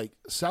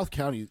South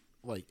County.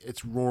 Like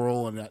it's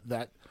rural and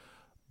that,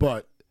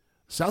 but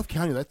South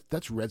County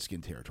that's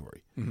Redskin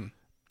territory.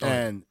 Mm-hmm.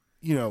 And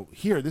you know,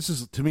 here this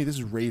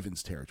is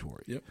Ravens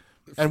territory. Yep.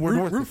 And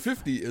we're Route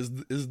 50 is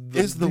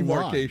the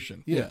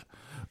demarcation. Yeah.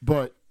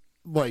 But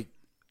like,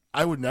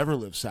 I would never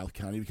live South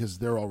County because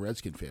they're all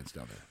Redskin fans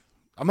down there.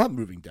 I'm not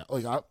moving down.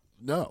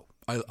 No.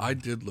 I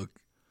did look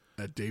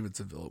at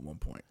Davidsonville at one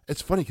point.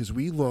 It's funny because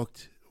we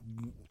looked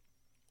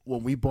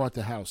when we bought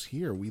the house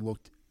here. We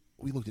looked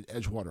at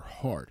Edgewater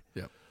hard.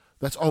 Yeah,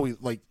 that's all we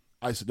like.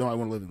 I said no, I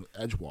want to live in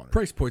Edgewater.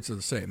 Price points are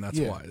the same. That's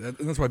why.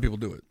 That's why people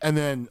do it. And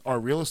then our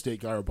real estate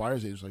guy, our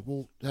buyer's agent, was like,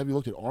 "Well, have you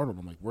looked at Arnold?"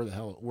 I'm like,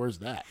 "Where's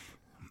that?"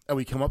 And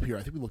we come up here.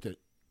 I think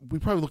we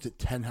probably looked at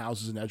 10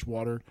 houses in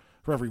Edgewater.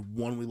 For every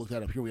one we looked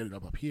at up here, we ended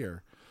up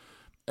here,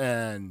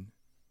 and.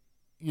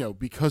 You know,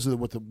 because of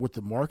what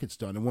the market's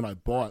done, and when I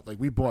bought,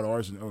 we bought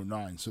ours in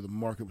 2009, so the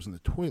market was in the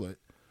toilet.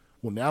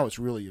 Well, now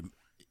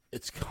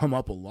it's come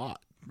up a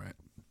lot, right?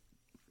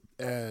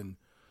 And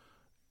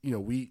you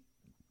know,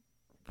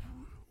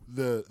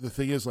 the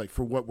thing is,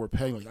 for what we're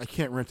paying, I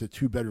can't rent a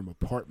 2-bedroom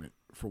apartment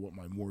for what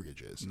my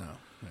mortgage is. No,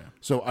 yeah.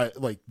 So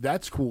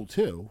that's cool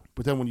too.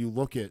 But then when you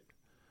look at,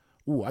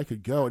 I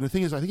could go, and the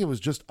thing is, I think it was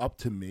just up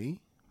to me,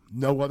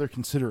 no other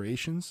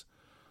considerations.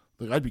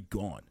 I'd be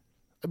gone.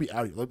 I'd be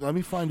out of here. Let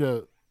me find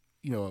a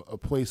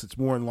place that's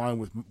more in line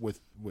with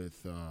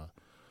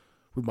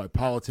my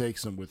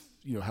politics and with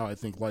how I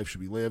think life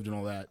should be lived and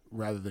all that,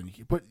 rather than.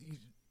 But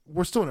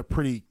we're still in a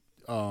pretty,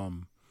 I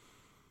don't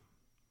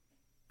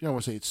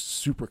want to say it's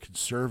super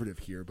conservative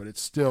here, but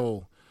it's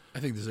still. I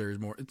think this area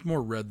is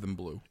more red than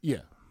blue.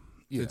 Yeah.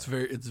 It's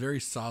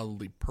very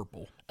solidly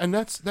purple. And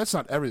that's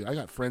not everything. I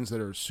got friends that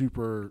are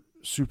super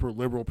super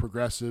liberal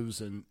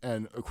progressives and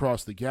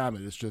across the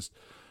gamut. It's just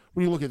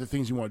when you look at the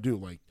things you want to do,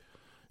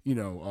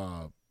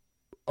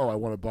 I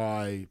want to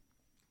buy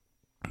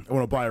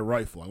a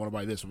rifle. I want to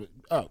buy this.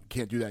 Oh,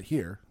 can't do that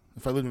here.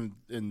 If I lived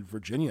in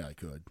Virginia, I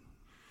could.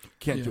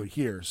 Can't do it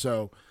here.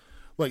 So,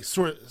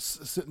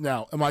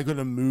 now, am I going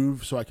to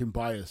move so I can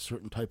buy a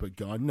certain type of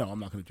gun? No, I'm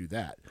not going to do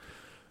that.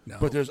 No.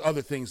 But there's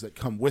other things that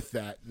come with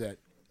that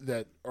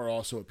are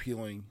also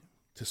appealing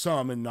to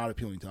some and not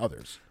appealing to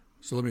others.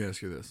 So let me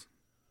ask you this.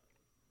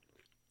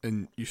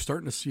 And you're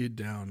starting to see it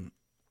down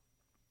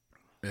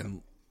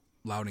in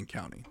Loudoun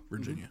County,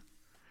 Virginia,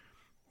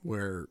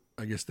 where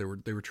I guess they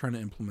were trying to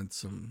implement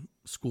some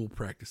school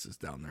practices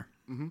down there.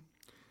 Mm-hmm.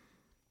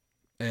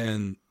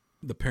 And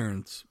the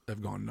parents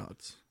have gone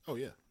nuts. Oh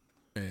yeah.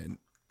 And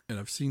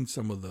I've seen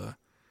some of the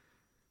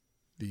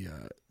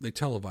they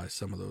televised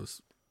some of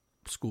those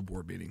school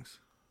board meetings,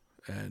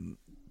 and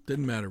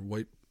didn't matter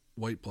white,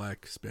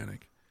 black,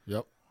 Hispanic.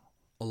 Yep.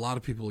 A lot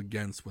of people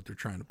against what they're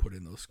trying to put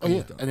in those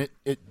schools. Oh yeah, and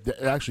it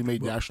actually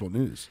made national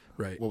news.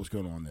 Right. What was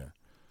going on there?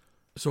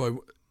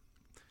 So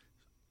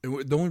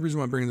the only reason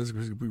why I'm bringing this is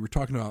because we were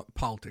talking about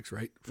politics,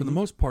 right? For the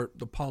most part,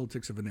 the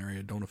politics of an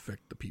area don't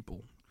affect the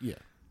people. Yeah.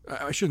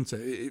 I shouldn't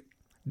say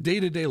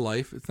day-to-day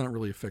life. It's not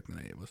really affecting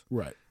any of us.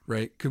 Right.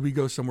 Right. Could we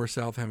go somewhere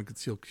south having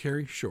concealed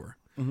carry? Sure.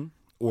 Mm-hmm.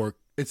 Or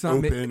it's not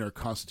open or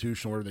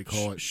constitutional, whatever they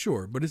call it.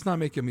 Sure, but it's not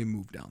making me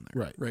move down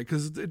there. Right. Right.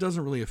 Because it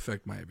doesn't really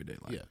affect my everyday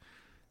life. Yeah.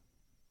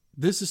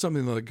 this is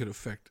something that could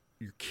affect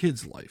your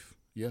kid's life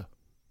Yeah.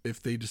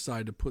 if they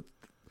decide to put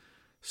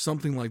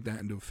something like that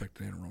into effect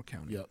in Anne Arundel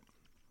County. Yep.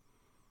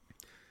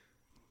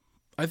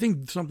 I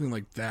think something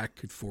like that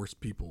could force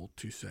people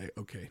to say,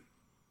 okay,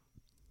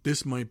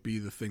 this might be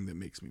the thing that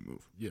makes me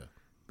move. Yeah.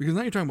 Because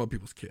now you're talking about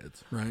people's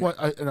kids, right? Well,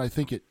 I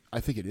think it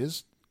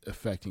is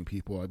affecting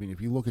people. I mean,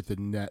 if you look at the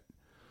net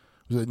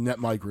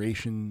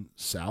migration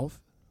south,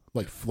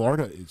 like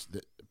Florida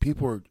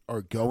people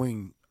are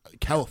going.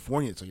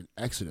 California, it's like an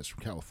exodus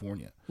from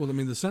California. Well, I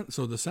mean, the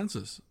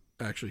census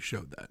actually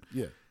showed that.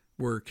 Yeah.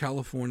 Where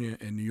California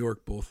and New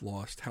York both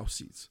lost House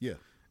seats. Yeah.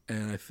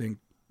 And I think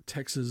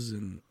Texas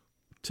and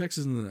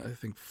I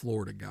think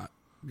Florida got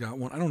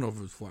one. I don't know if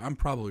it was Florida. I'm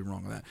probably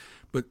wrong on that.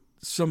 But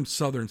some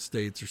southern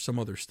states or some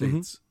other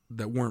states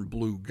that weren't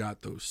blue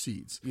got those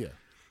seats. Yeah.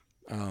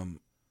 And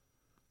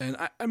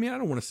I mean, I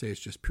don't want to say it's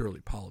just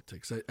purely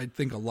politics. I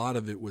think a lot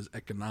of it was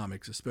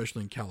economics,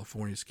 especially in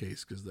California's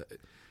case, because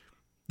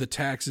the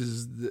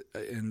taxes,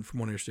 and from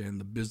what I understand,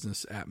 the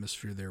business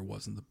atmosphere there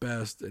wasn't the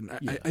best. And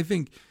I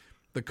think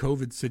the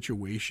COVID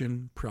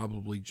situation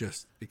probably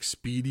just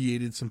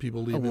expedited some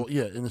people leaving. Oh, well,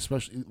 yeah, and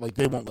especially, like,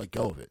 they won't let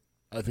go of it.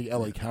 I think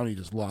L.A. County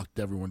just locked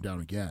everyone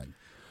down again.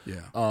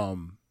 Yeah.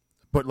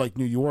 But, like,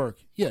 New York,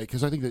 yeah,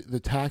 because I think that the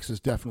taxes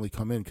definitely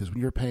come in, because when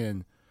you're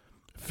paying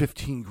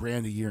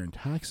 $15,000 a year in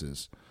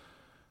taxes,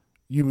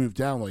 you move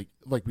down,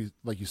 like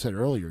you said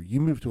earlier,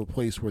 you move to a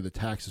place where the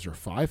taxes are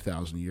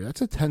 $5,000 a year.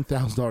 That's a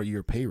 $10,000 a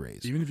year pay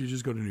raise. Even if you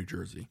just go to New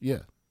Jersey. Yeah.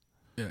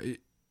 Yeah,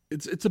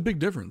 it's a big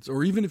difference.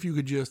 Or even if you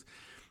could just,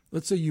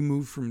 let's say you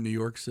move from New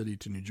York City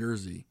to New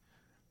Jersey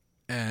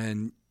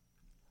and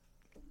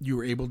you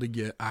were able to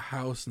get a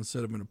house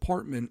instead of an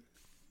apartment,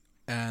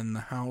 and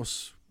the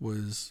house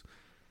was,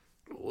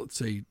 let's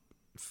say,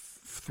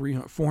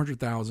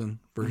 $400,000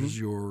 versus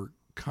your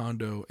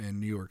condo in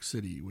New York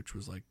City, which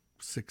was like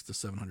 $600,000 to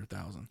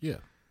 $700,000. Yeah.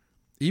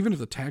 Even if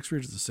the tax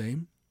rate is the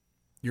same,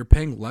 you're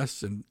paying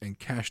less in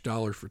cash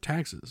dollars for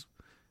taxes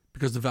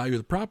because the value of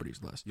the property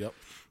is less. Yep.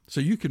 So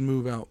you can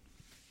move out.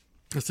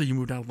 Let's say you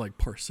moved out of like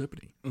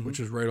Parsippany, which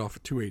is right off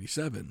of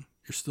 287.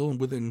 You're still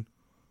within,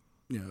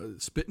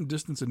 spitting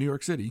distance of New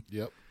York City.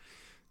 Yep.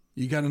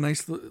 You got a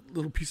nice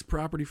little piece of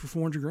property for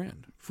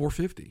 $400,000,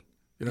 $450,000.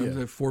 It's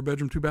a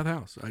 4-bedroom, 2-bath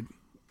house.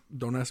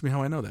 Don't ask me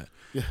how I know that.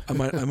 Yeah. I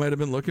might have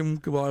been looking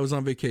while I was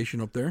on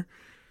vacation up there.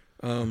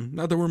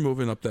 Not that we're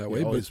moving up that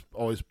way, but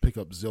always pick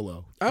up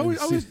Zillow. I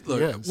always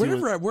look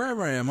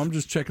wherever I am. I'm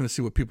just checking to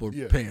see what people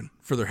are paying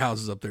for their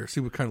houses up there.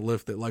 See what kind of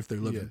life they're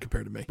living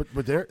compared to me.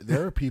 But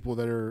there are people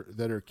that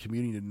are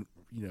commuting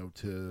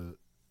to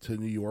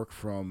New York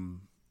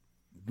from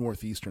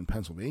northeastern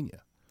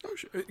Pennsylvania. Oh,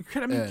 sure.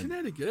 I mean,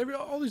 Connecticut,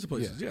 all these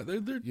places. Yeah.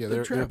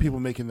 There are people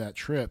making that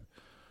trip.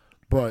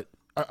 But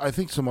I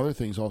think some other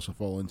things also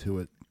fall into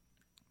it.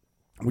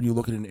 When you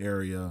look at an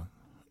area,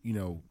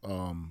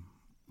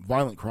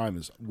 violent crime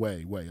is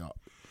way, way up.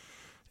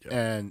 Yeah.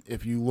 And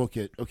if you look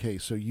at,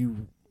 so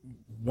you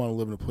want to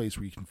live in a place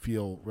where you can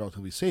feel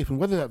relatively safe, and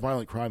whether that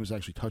violent crime is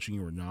actually touching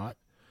you or not,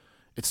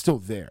 it's still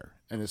there,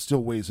 and it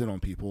still weighs in on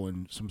people.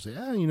 And some say,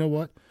 you know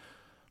what?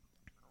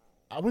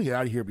 I'm going to get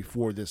out of here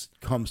before this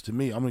comes to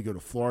me. I'm going to go to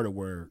Florida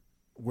where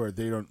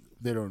they don't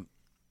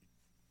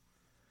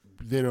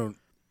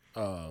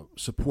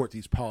support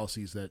these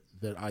policies that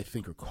I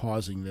think are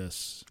causing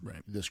this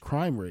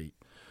crime rate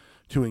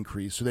to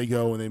increase. So they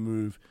go and they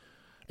move,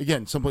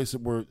 again, someplace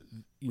where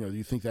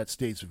you think that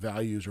state's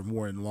values are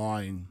more in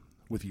line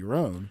with your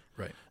own.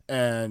 Right.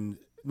 And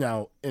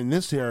now in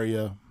this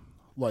area,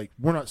 like,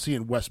 we're not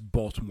seeing West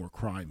Baltimore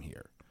crime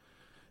here.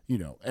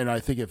 And I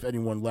think if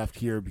anyone left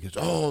here because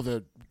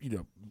the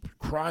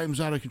crime's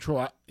out of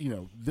control,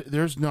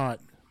 there's not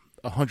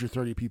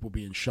 130 people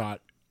being shot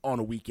on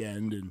a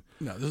weekend and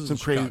no, this is some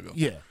crazy Chicago.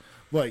 Yeah,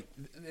 like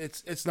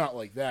it's not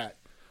like that.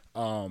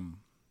 Now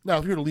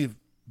if you're to leave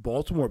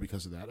Baltimore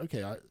because of that,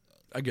 okay,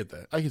 I get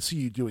that. I can see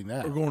you doing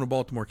that. We're going to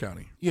Baltimore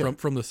County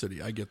from the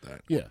city. I get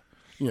that. Yeah,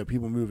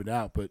 people moving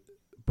out, but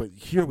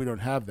here we don't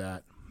have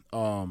that.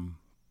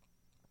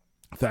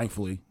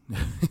 Thankfully.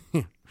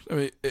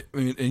 I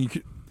mean,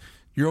 and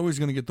you're always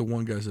going to get the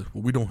one guy that says,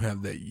 "Well, we don't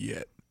have that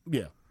yet."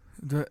 Yeah.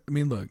 I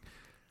mean, look,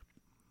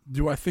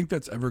 do I think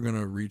that's ever going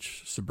to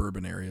reach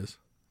suburban areas?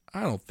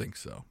 I don't think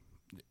so.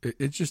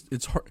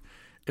 It's hard.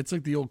 It's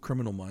like the old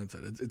criminal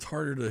mindset. It's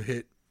harder to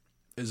hit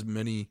as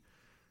many.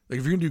 Like,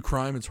 if you're going to do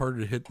crime, it's harder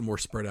to hit the more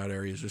spread out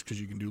areas just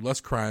because you can do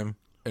less crime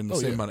in the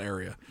same amount of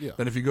area. Yeah.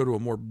 Than if you go to a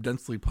more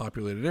densely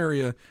populated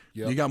area,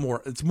 you got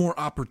more. It's more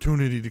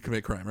opportunity to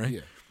commit crime,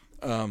 right?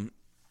 Yeah.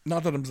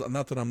 Not that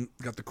I'm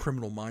got the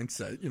criminal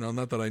mindset,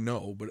 not that I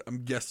know, but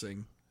I'm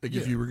guessing. Like,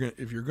 if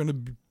you're gonna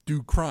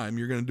do crime,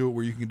 you're gonna do it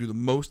where you can do the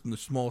most in the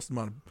smallest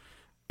amount of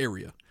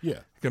area. Yeah,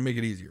 it's gonna make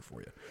it easier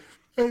for you.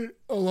 And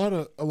a lot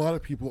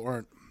of people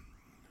aren't.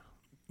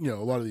 A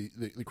lot of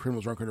the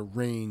criminals aren't going to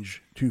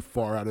range too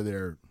far out of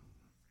their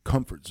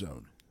comfort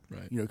zone,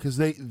 right? Because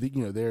they're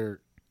looking.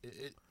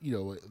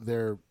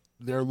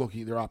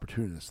 They're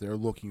opportunists. They're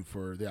looking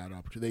for that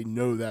opportunity. They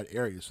know that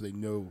area, so they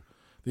know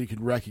they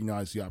can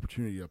recognize the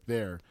opportunity up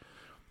there.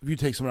 if you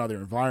take someone out of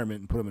their environment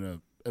and put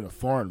them in a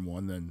foreign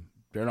one, then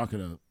they're not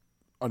going to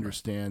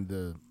understand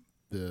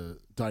the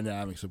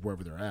dynamics of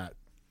wherever they're at.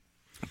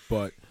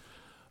 But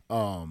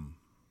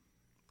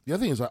the other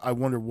thing is, I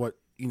wonder what,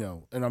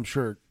 and I'm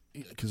sure,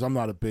 because I'm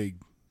not a big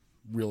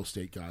real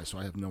estate guy, so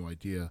I have no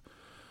idea,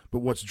 but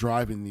what's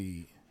driving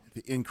the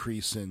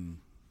increase in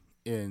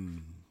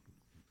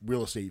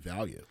real estate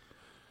value?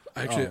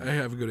 Actually, I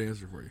have a good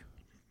answer for you.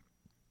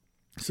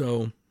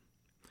 So,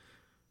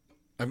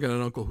 I've got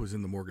an uncle who's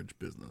in the mortgage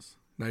business.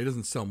 Now, he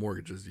doesn't sell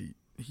mortgages.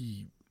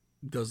 He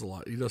does a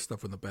lot. He does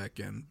stuff in the back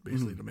end,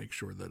 basically, to make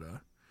sure that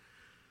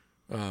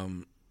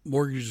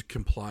mortgages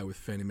comply with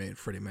Fannie Mae and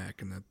Freddie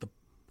Mac, and that the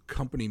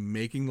company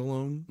making the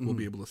loan will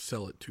be able to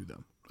sell it to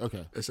them.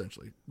 Okay.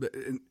 Essentially.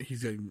 And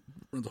he's getting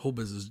the whole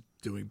business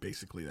doing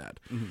basically that.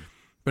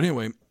 But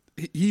anyway,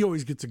 he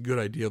always gets a good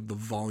idea of the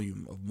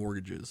volume of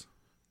mortgages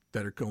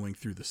that are going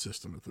through the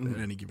system at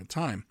any given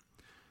time.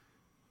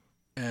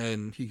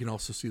 And he can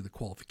also see the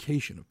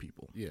qualification of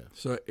people. Yeah.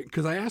 So,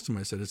 because I asked him,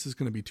 I said, is this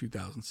going to be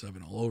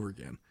 2007 all over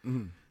again?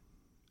 And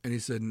he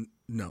said,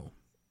 no.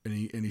 And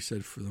he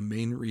said, for the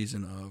main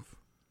reason of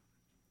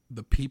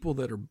the people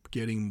that are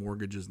getting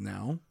mortgages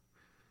now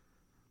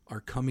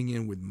are coming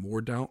in with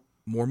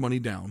more money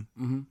down.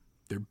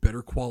 They're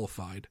better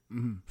qualified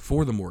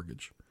for the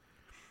mortgage.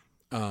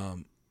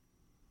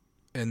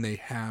 And they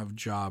have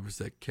jobs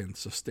that can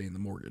sustain the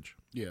mortgage.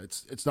 Yeah,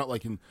 it's not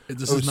like in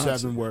This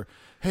 07 where,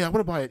 hey, I want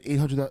to buy an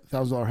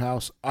 $800,000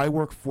 house. I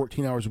work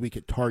 14 hours a week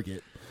at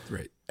Target.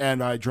 Right.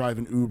 And I drive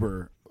an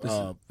Uber.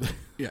 Yeah,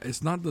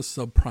 it's not the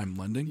subprime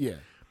lending. Yeah.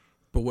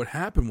 But what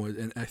happened was,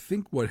 and I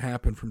think what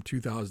happened from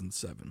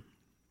 2007,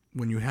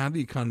 when you had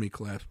the economy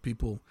collapse,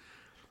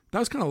 that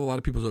was kind of a lot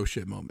of people's oh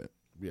shit moment.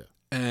 Yeah.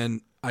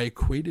 And I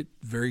equate it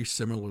very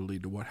similarly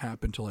to what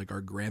happened to like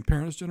our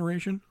grandparents'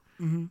 generation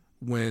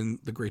when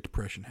the Great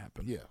Depression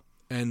happened. Yeah.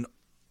 And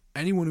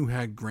anyone who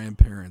had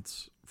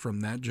grandparents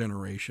from that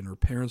generation or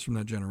parents from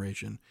that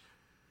generation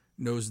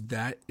knows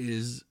that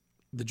is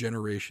the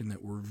generation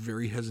that were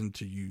very hesitant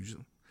to use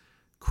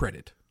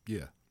credit.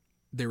 Yeah.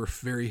 They were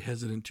very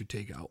hesitant to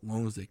take out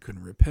loans they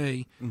couldn't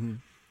repay.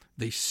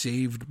 They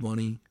saved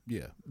money.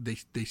 Yeah.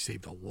 They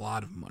saved a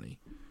lot of money.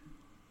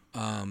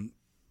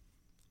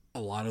 A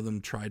lot of them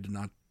tried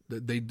to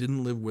they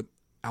didn't live with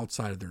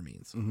outside of their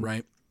means,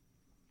 right?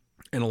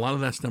 And a lot of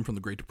that stemmed from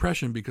the Great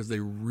Depression because they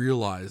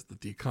realized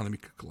that the economy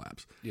could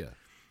collapse. Yeah.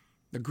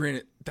 Now,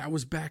 granted, that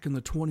was back in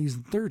the 20s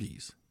and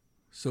 30s.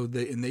 So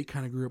they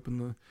kind of grew up in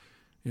the,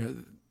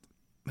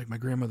 like my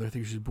grandmother, I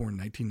think she was born in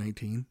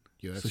 1919.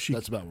 Yeah, so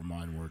that's about where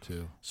mine were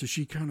too. So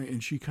she kind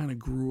of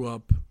grew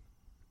up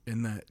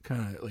in that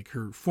kind of like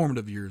her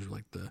formative years were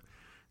like the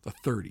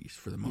 30s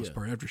for the most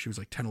part, after she was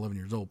like 10, 11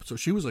 years old. So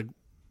she was like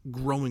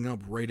growing up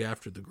right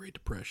after the Great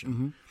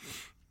Depression.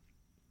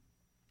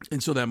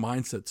 And so that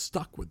mindset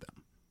stuck with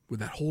them, with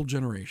that whole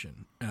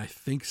generation. And I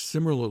think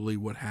similarly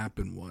what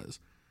happened was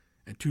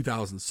in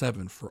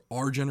 2007, for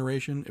our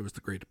generation, it was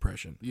the Great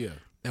Depression. Yeah.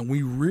 And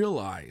we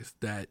realized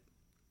that,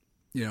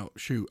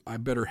 shoot, I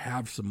better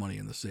have some money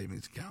in the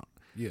savings account.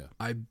 Yeah.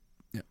 I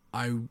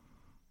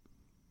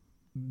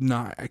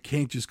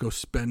can't just go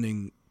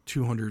spending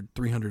 $200,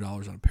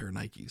 $300 on a pair of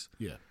Nikes.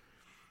 Yeah.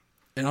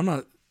 And I'm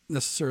not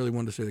necessarily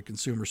one to say that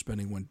consumer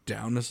spending went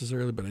down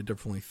necessarily, but I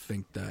definitely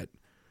think that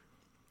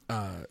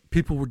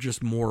people were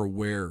just more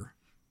aware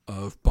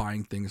of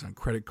buying things on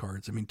credit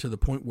cards. I mean, to the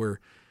point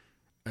where,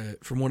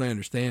 from what I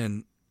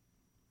understand,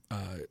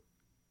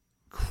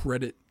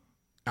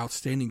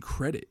 outstanding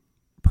credit,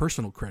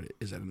 personal credit,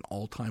 is at an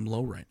all-time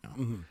low right now.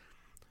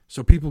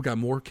 So people got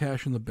more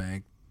cash in the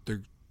bank.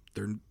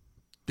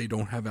 They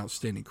don't have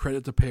outstanding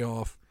credit to pay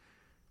off.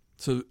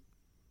 So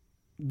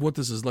what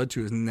this has led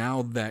to is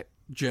now that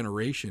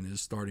generation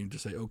is starting to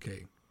say,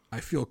 okay, I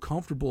feel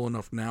comfortable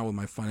enough now with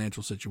my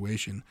financial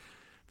situation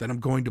that I'm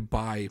going to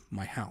buy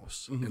my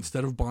house.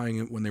 Instead of buying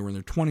it when they were in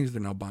their 20s,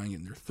 they're now buying it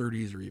in their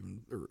 30s or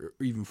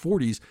even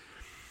 40s.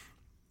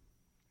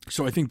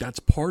 So I think that's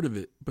part of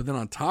it. But then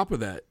on top of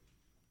that,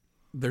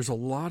 there's a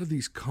lot of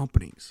these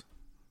companies,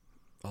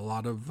 a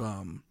lot of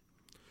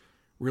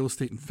real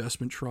estate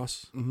investment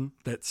trusts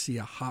that see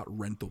a hot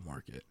rental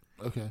market.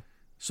 Okay.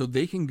 So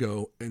they can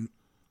go, and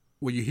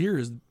what you hear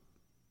is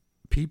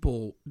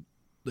people,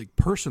 like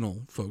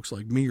personal folks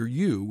like me or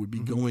you, would be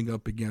going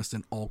up against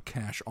an all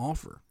cash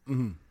offer.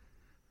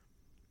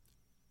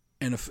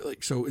 And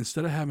so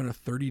instead of having a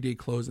 30-day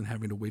close and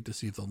having to wait to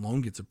see if the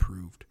loan gets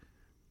approved,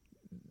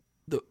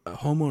 a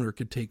homeowner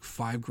could take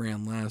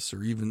 $5,000 less,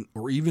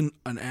 or even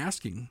an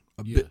asking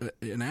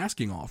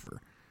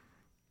offer,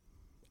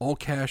 all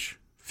cash,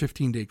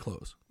 15-day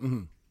close.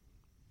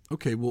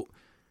 Okay, well,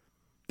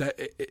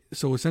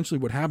 so essentially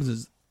what happens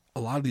is a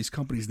lot of these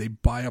companies, they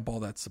buy up all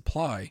that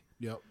supply.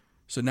 Yep.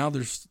 So now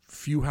there's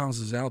few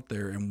houses out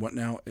there, and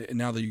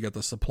now that you got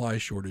the supply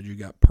shortage, you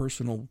got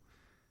personal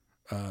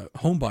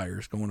home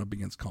buyers going up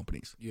against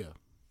companies. Yeah.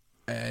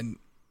 And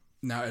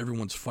now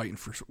everyone's fighting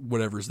for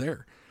whatever's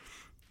there.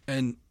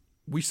 And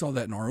we saw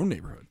that in our own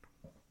neighborhood,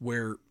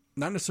 where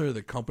not necessarily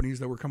the companies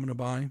that were coming to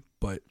buy,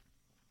 but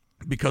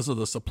because of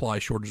the supply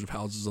shortage of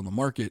houses on the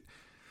market,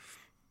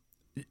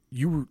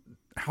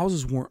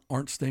 houses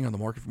aren't staying on the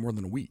market for more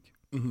than a week.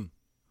 Mm-hmm.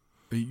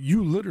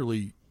 You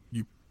literally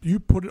you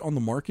put it on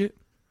the market.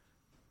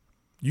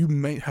 You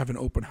may have an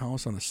open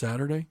house on a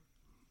Saturday.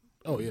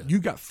 Oh yeah. You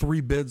got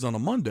 3 bids on a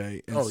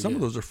Monday, and some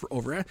of those are for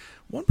over.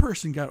 One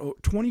person got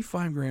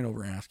 $25,000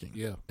 over asking.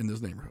 Yeah. In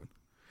this neighborhood.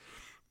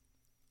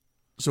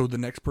 So the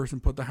next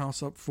person put the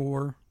house up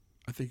for,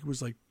 I think it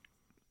was like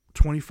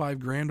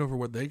 $25,000 over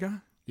what they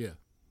got. Yeah.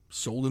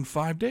 Sold in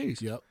 5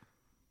 days. Yep.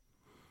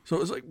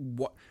 So it's like,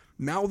 what?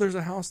 Now there's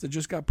a house that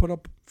just got put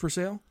up for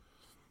sale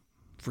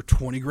for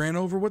 $20,000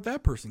 over what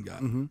that person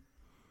got. Mm-hmm.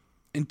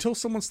 Until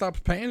someone stops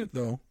paying it,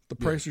 though, the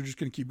prices are just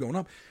going to keep going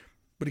up.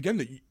 But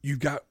again, you've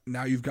got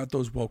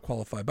those well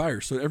qualified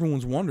buyers. So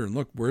everyone's wondering,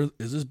 look, where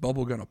is this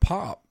bubble going to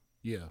pop?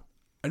 Yeah.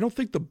 I don't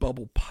think the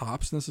bubble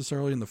pops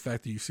necessarily in the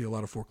fact that you see a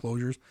lot of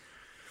foreclosures.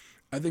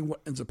 I think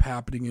what ends up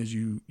happening is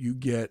you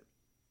get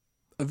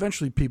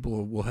eventually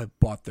people will have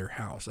bought their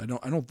house. I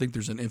don't think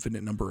there's an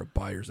infinite number of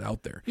buyers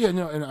out there. Yeah,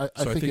 no, and I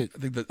think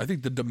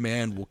the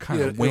demand will kind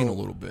of wane a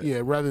little bit.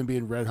 Yeah, rather than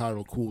being red hot,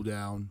 it'll cool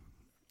down.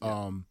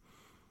 Yeah.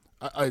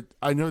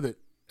 I know that,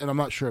 and I'm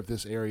not sure if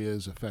this area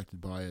is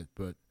affected by it,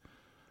 but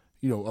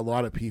a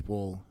lot of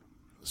people.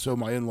 So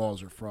my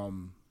in-laws are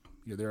from,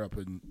 they're up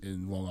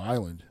in Long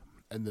Island,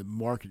 and the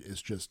market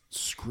is just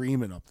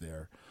screaming up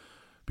there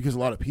because a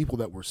lot of people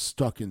that were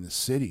stuck in the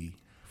city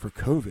for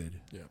COVID.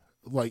 Yeah.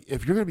 Like,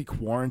 if you're going to be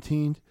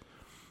quarantined,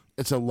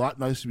 it's a lot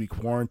nicer to be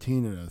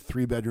quarantined in a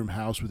 3-bedroom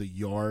house with a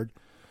yard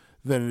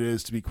than it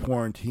is to be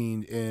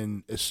quarantined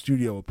in a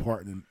studio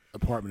apartment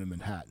in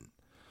Manhattan.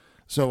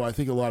 So I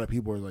think a lot of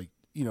people are like,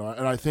 and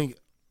I think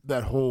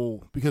that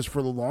because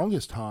for the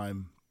longest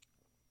time,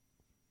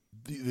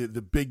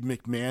 the big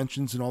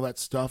McMansions and all that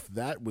stuff,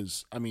 that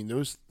was,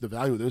 the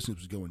value of those things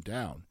was going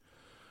down.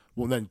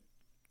 Well, then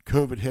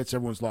COVID hits,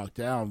 everyone's locked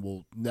down.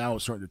 Well, now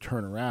it's starting to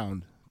turn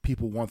around.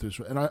 People want this,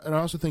 and I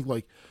also think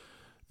like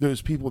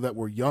those people that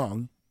were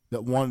young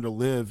that wanted to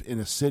live in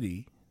a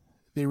city,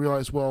 they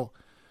realized, well,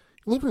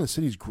 living in a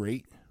city is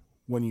great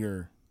when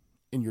you're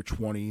in your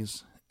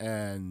 20s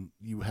and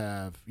you don't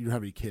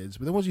have any kids.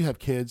 But then once you have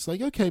kids,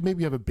 like, okay, maybe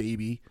you have a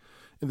baby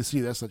in the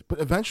city. That's like, but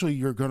eventually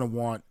you're going to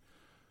want.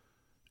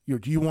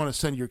 Do you want to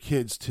send your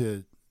kids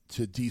to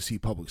DC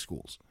public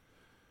schools?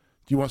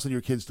 Do you want to send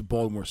your kids to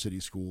Baltimore City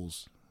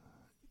schools?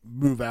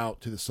 Move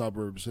out to the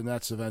suburbs, and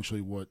that's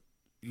eventually what.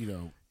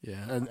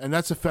 Yeah, and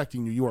that's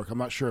affecting New York. I'm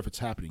not sure if it's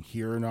happening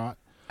here or not.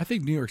 I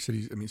think New York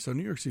City. So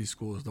New York City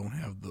schools don't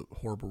have the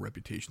horrible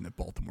reputation that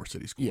Baltimore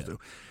City schools do.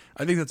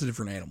 I think that's a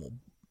different animal.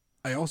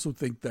 I also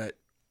think that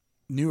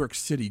New York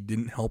City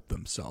didn't help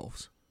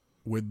themselves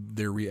with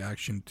their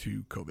reaction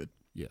to COVID.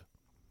 Yeah,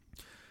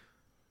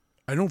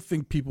 I don't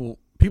think people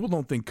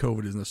don't think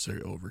COVID is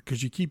necessarily over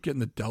because you keep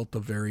getting the Delta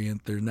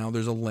variant.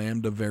 There's a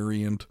Lambda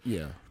variant.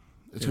 Yeah.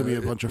 It's going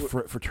to be a bunch of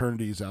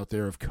fraternities out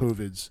there of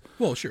COVIDs.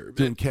 Well, sure.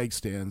 Doing keg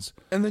stands.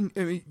 And then,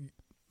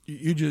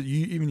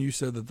 you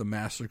said that the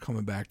masks are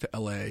coming back to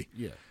L.A.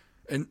 Yeah.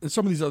 And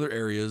some of these other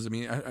areas,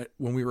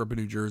 when we were up in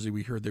New Jersey,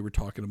 we heard they were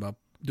talking about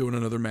doing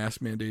another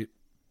mask mandate.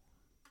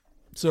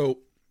 So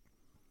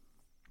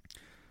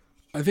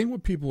I think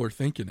what people are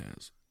thinking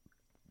is,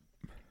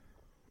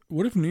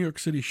 what if New York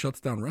City shuts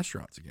down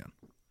restaurants again?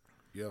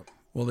 Yeah.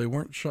 Well, they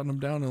weren't shutting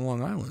them down in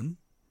Long Island.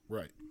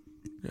 Right.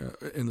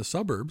 In the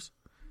suburbs.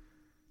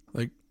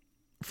 Like,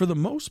 for the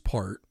most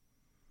part,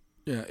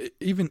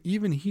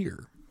 even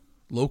here,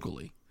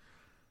 locally,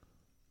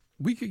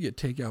 we could get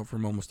takeout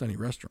from almost any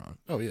restaurant.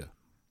 Oh, yeah.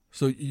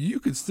 So you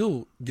could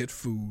still get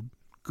food,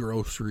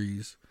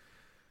 groceries.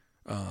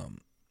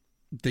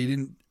 They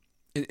didn't...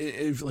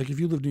 If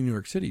you lived in New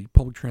York City,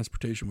 public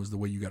transportation was the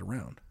way you got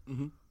around.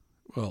 Mm-hmm.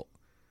 Well,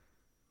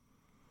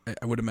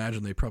 I would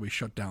imagine they probably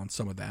shut down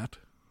some of that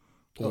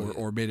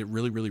or made it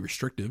really, really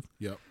restrictive.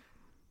 Yep.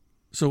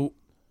 So...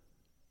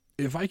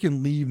 if I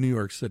can leave New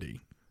York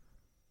City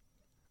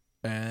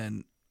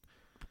and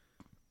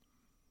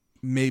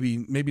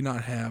maybe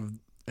not have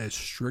as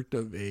strict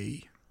of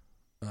a,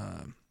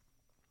 I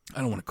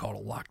don't want to call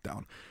it a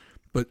lockdown,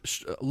 but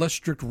less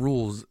strict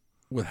rules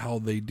with how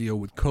they deal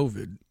with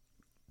COVID.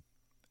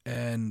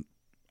 And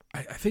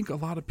I think a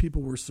lot of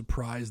people were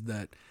surprised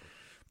that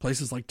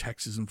places like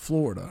Texas and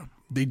Florida,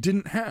 they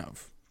didn't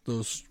have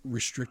those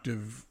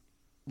restrictive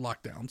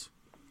lockdowns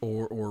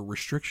or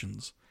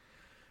restrictions.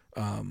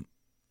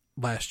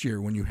 Last year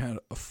when you had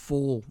a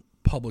full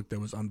public that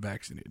was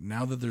unvaccinated.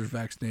 Now that there's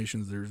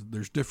vaccinations,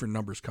 there's different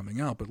numbers coming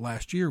out. But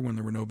last year when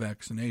there were no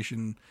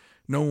vaccination,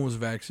 no one was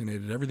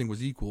vaccinated, everything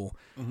was equal.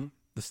 Mm-hmm.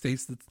 The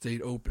states that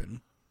stayed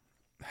open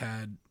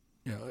had,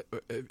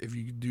 if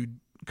you do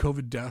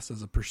COVID deaths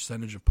as a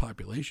percentage of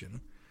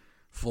population,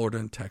 Florida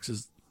and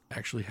Texas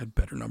actually had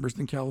better numbers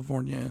than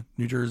California,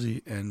 New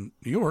Jersey, and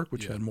New York,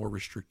 which had more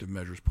restrictive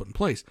measures put in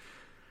place.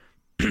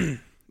 And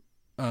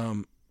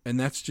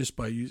that's just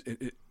by using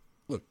it.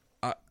 Look,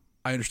 I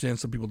understand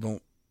some people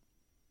don't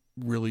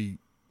really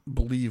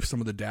believe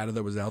some of the data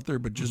that was out there,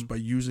 but just by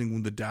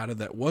using the data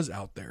that was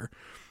out there,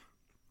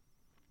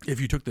 if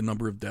you took the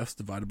number of deaths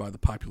divided by the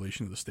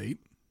population of the state,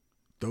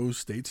 those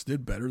states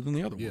did better than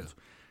the other ones,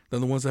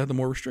 than the ones that had the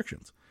more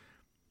restrictions.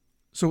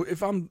 So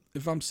if I'm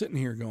sitting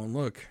here going,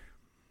 look,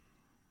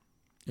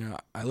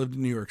 I lived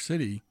in New York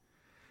City.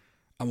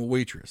 I'm a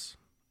waitress,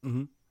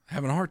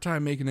 having a hard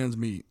time making ends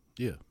meet.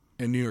 Yeah.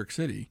 In New York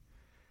City.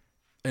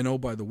 And oh,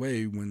 by the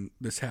way, when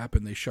this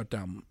happened, they shut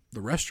down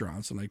the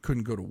restaurants and I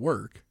couldn't go to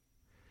work.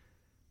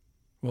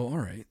 Well, all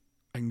right,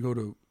 I can go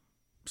to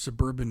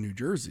suburban New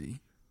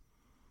Jersey,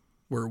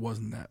 where it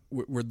wasn't that,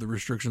 where the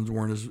restrictions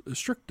weren't as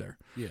strict there.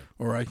 Yeah.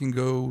 Or I can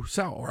go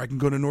south, or I can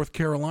go to North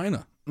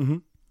Carolina,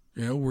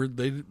 where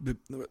they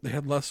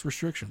had less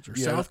restrictions, or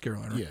South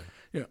Carolina. Yeah.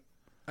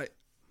 Yeah.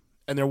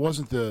 And there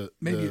wasn't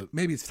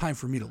maybe it's time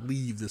for me to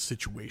leave this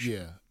situation.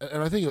 Yeah.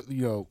 And I think,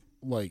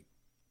 like,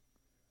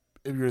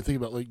 if you're thinking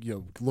about, like,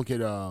 look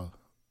at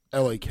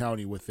L.A.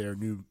 County with their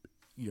new,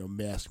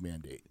 mask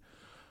mandate.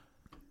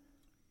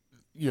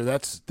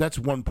 That's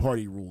one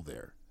party rule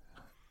there.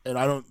 And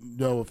I don't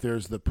know if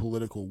there's the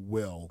political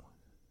will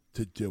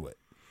to do it.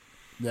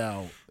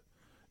 Now,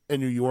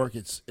 in New York,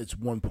 it's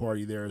one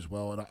party there as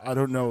well. And I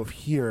don't know if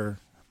here,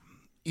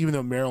 even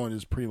though Maryland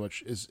is pretty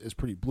much is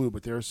pretty blue,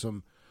 but there's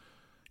some,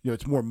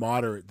 it's more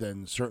moderate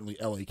than certainly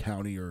L.A.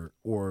 County or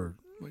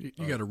Well,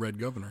 you got a red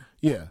governor.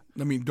 Yeah.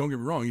 I mean, don't get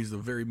me wrong, he's the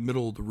very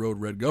middle of the road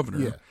red governor.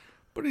 Yeah.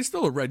 But he's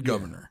still a red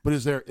governor. But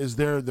is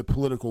there the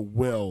political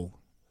will?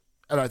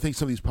 And I think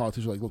some of these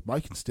politicians are like, look, my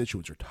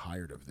constituents are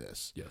tired of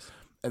this. Yes.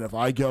 And if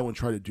I go and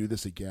try to do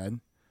this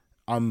again,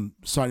 I'm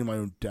signing my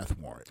own death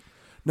warrant.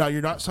 Now,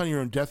 you're not signing your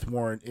own death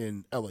warrant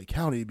in L.A.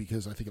 County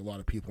because I think a lot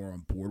of people are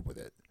on board with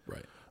it.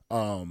 Right.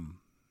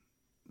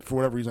 For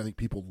whatever reason, I think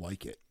people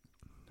like it.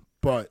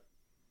 But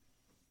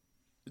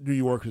New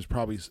York is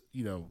probably,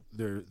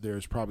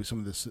 there's probably some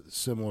of this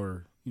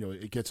similar,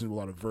 it gets into a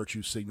lot of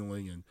virtue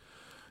signaling, and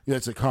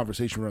it's a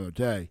conversation for another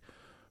day.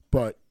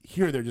 But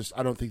here,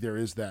 I don't think there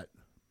is that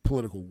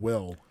political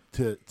will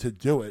to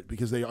do it,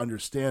 because they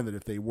understand that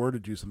if they were to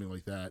do something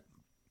like that,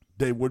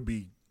 they would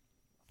be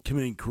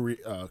committing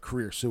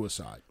career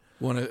suicide.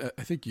 Well,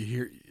 I think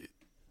you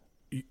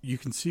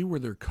can see where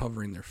they're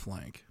covering their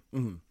flank.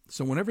 Mm-hmm.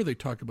 So whenever they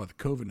talk about the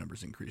COVID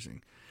numbers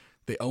increasing,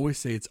 they always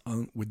say it's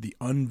with the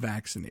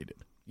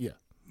unvaccinated. Yeah.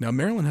 Now,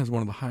 Maryland has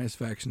one of the highest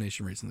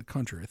vaccination rates in the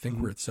country. I think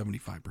we're at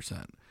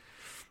 75%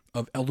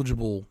 of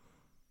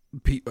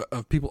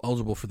people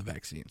eligible for the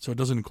vaccine. So it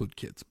doesn't include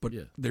kids, but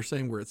they're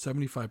saying we're at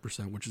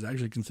 75%, which is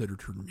actually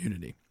considered herd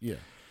immunity. Yeah.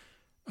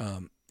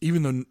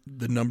 Even though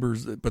the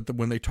numbers,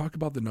 when they talk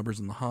about the numbers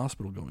in the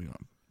hospital going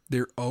up,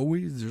 there's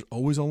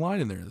always a line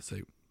in there that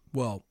say,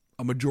 well,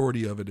 a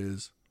majority of it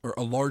is, or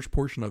a large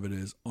portion of it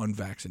is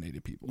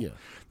unvaccinated people. Yeah.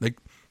 Like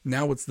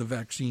now it's the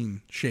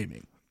vaccine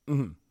shaming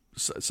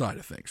side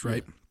of things,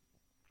 right?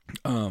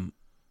 Yeah.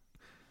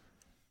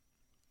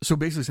 So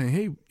basically saying,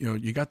 hey,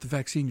 you got the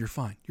vaccine, you're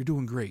fine. You're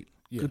doing great.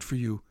 Yeah. Good for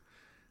you.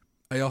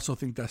 I also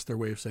think that's their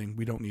way of saying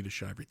we don't need to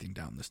shut everything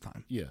down this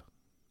time. Yeah.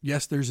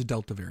 Yes, there's a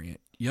Delta variant.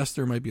 Yes,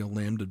 there might be a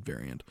Lambda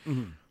variant.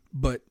 Mm-hmm.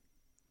 But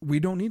we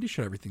don't need to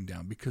shut everything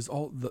down, because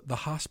all the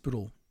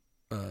hospital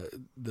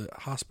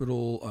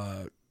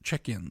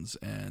check-ins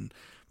and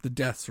the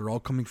deaths are all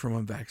coming from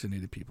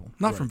unvaccinated people,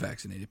 not from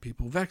vaccinated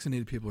people.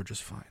 Vaccinated people are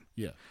just fine.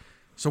 Yeah.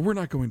 So we're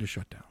not going to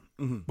shut down.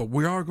 Mm-hmm. But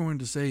we are going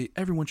to say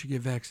everyone should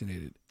get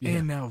vaccinated. Yeah.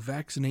 And now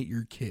vaccinate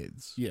your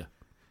kids. Yeah.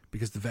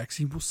 Because the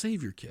vaccine will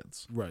save your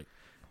kids. Right.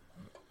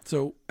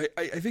 So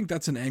I think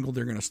that's an angle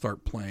they're going to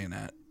start playing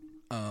at.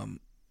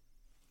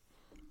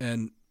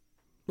 And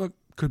look,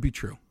 could be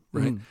true,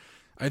 right? Mm-hmm.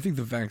 I think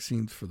the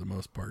vaccine's, for the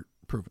most part,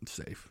 proven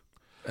safe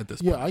at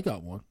this point. Yeah, I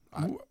got one.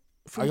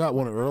 I got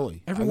one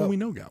early. Everyone we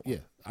know got one.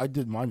 Yeah, I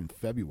did mine in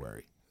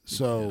February.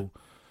 So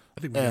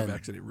I think we got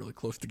vaccinated really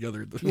close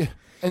together. Yeah,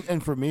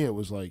 and for me, it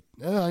was like,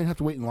 I didn't have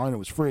to wait in line. It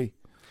was free.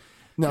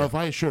 Now, if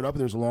I had showed up and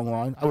there was a long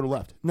line, I would have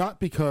left.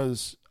 Not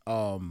because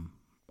I'm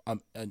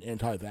an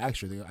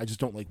anti-vaxxer. I just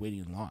don't like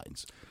waiting in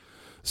lines.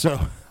 So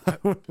I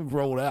would have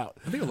rolled out.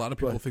 I think a lot of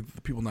people think that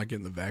the people not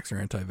getting the vax are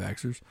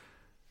anti-vaxxers.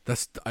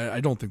 I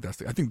don't think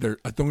that's I think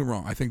don't get me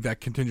wrong. I think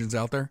that contingent's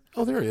out there.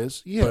 Oh, there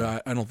is. Yeah.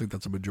 But I don't think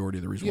that's a majority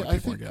of the reason why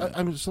people are getting it.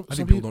 I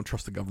think people don't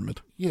trust the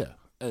government. Yeah.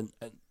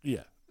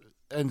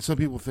 And some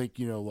people think,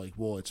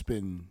 well,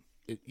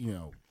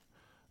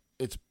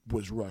 it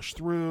was rushed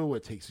through.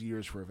 It takes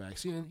years for a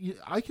vaccine. And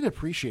I can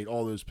appreciate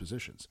all those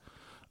positions.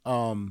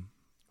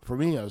 For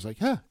me, I was like,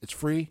 it's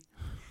free.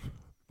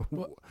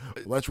 Well,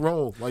 let's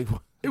roll. Like,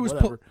 it was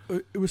whatever.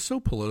 It was so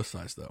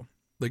politicized, though.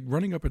 Like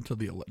running up until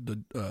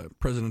the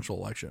presidential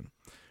election,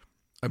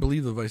 I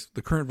believe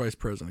the current vice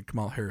president,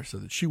 Kamala Harris,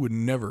 said that she would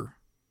never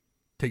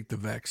take the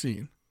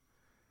vaccine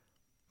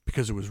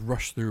because it was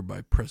rushed through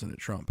by President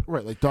Trump.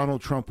 Right, like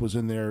Donald Trump was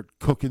in there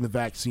cooking the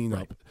vaccine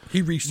up.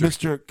 He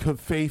researched Mr.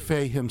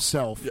 Covfefe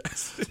himself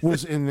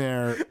was in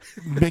there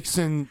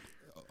mixing,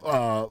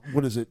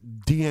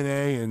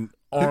 DNA and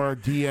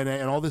rDNA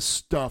and all this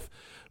stuff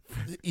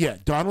Yeah,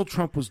 Donald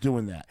Trump was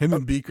doing that. Him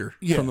and Beaker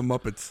from the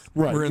Muppets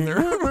were in there.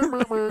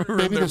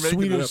 Maybe the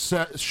Swedish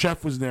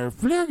chef was there.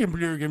 But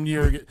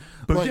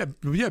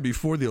yeah,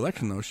 before the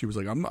election though, she was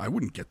like, I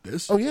wouldn't get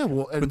this. Oh yeah,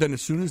 well, but then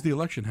as soon as the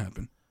election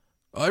happened,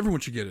 everyone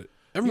should get it.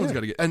 Everyone's got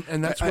to get it.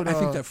 And that's what I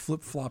think that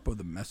flip flop of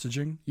the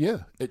messaging.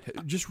 Yeah,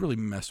 it just really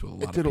messed with a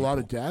lot. It did a lot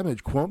of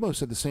damage. Cuomo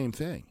said the same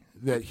thing,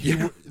 that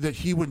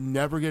he would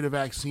never get a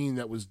vaccine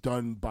that was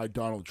done by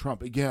Donald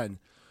Trump. Again,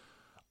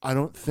 I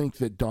don't think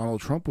that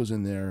Donald Trump was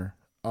in there.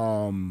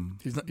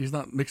 He's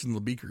not mixing the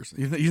beakers.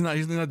 He's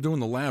not doing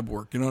the lab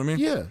work. You know what I mean?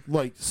 Yeah,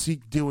 like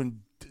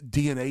doing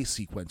DNA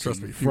sequencing.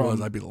 Trust me, if he was,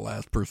 I'd be the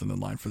last person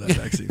in line for that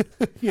vaccine.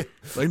 Yeah,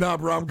 like, nah,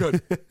 bro, I'm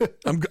good.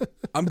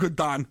 I'm good,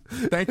 Don.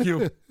 Thank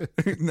you.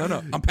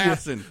 No, I'm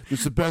passing. Yeah.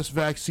 It's the best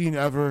vaccine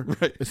ever.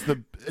 Right. It's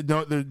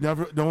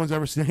no one's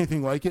ever seen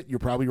anything like it. You're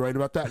probably right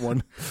about that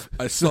one.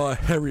 I saw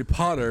Harry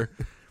Potter.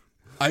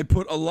 I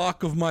put a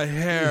lock of my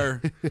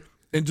hair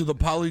into the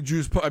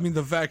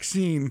the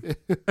vaccine,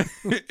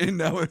 and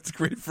now it's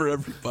great for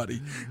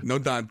everybody. No,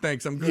 Don,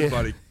 thanks. I'm good,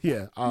 buddy.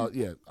 Yeah, I'll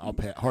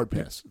pass. Hard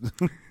pass.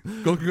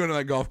 Go to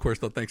that golf course,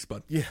 though. Thanks,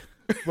 bud. Yeah,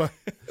 but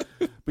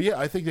yeah,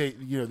 I think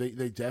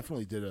they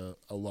definitely did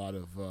a lot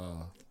of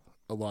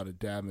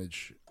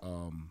damage,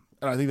 and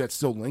I think that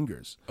still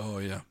lingers. Oh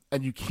yeah,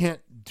 and you can't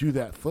do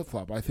that flip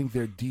flop. I think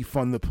they're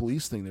defund the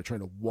police thing. They're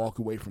trying to walk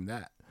away from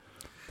that.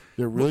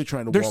 They're really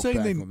trying to. Walk back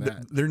on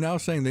that. They're now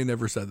saying they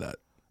never said that.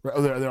 Right.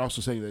 Oh, they're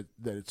also saying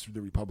that it's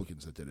the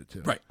Republicans that did it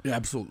too. Right. Yeah,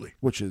 absolutely.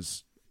 Which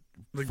is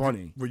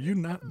funny. Were you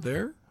not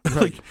there?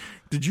 Right.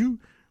 Did you?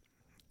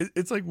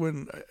 It's like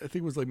when I think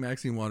it was like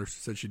Maxine Waters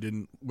said she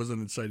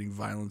wasn't inciting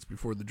violence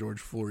before the George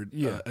Floyd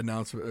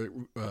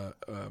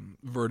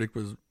verdict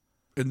was,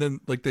 and then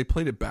like they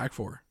played it back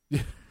for her.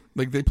 Yeah.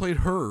 Like they played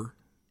the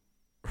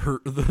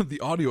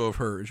audio of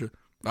her.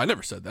 I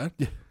never said that.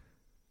 Yeah.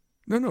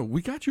 No,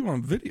 we got you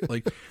on video.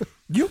 Like,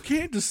 you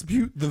can't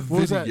dispute the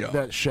what video. Was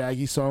that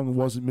Shaggy song?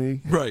 Wasn't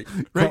me. Right.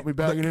 Caught me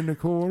bagging in the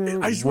corner.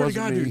 I swear to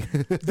God, me.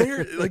 dude.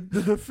 They're like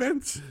the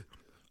defense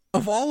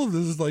of all of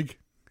this is like,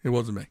 it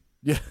wasn't me.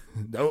 Yeah.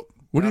 Nope.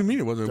 What do you mean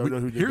it wasn't? Don't know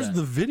who did Here's that.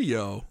 the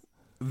video,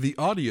 the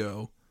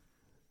audio,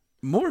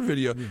 more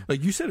video. Yeah.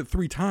 Like you said it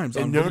 3 times.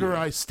 A on notarized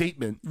video.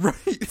 statement,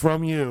 right,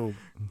 from you.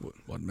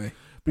 Wasn't me.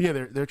 But yeah,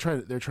 they're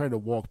trying to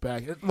walk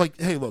back.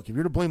 Like, hey, look, if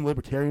you're to blame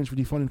libertarians for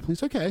defunding the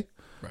police, okay,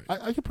 right.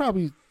 I could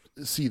probably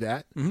see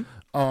that.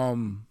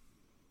 Mm-hmm.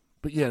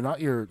 But yeah, not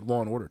your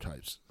Law and Order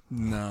types.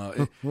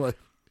 No,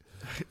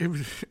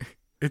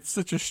 it's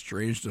such a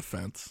strange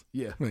defense.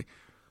 Yeah, like,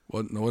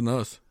 no one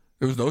knows.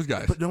 It was those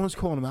guys, but no one's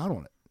calling them out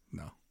on it.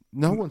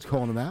 No one's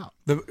calling them out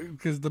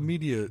because the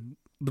media,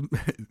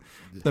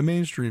 the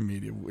mainstream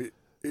media.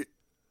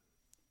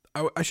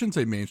 I shouldn't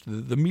say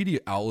mainstream. The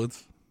media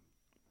outlets,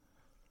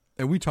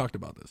 and we talked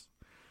about this.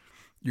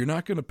 You're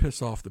not going to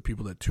piss off the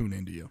people that tune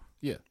into you.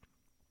 Yeah.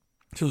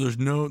 So there's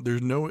no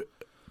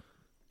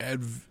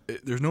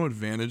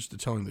advantage to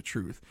telling the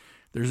truth.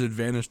 There's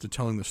advantage to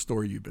telling the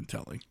story you've been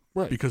telling.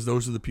 Right. Because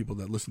those are the people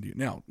that listen to you.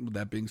 Now, with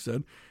that being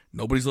said,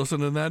 nobody's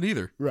listening to that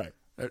either. Right.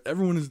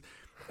 Everyone is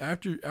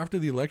after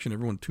the election,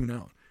 everyone tune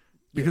out.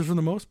 Because for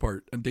the most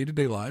part, in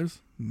day-to-day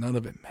lives, none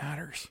of it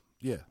matters.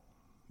 Yeah.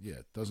 Yeah,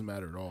 it doesn't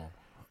matter at all.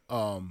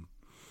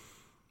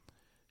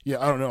 Yeah,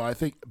 I don't know. I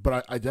think,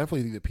 but I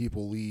definitely think that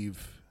people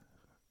leave,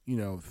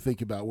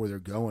 think about where they're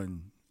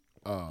going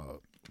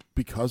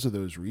because of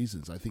those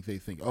reasons. I think they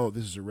think, oh,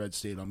 this is a red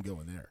state, I'm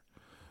going there.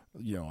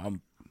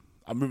 I'm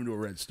moving to a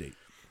red state.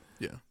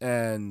 Yeah.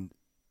 And,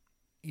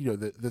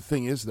 the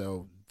thing is,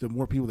 though, the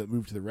more people that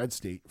move to the red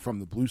state from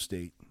the blue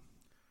state,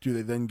 do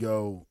they then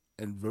go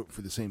and vote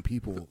for the same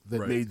people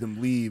that made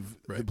them leave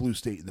the blue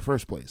state in the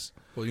first place?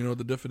 Well, you know what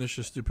the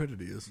definition of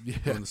stupidity is.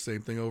 Doing the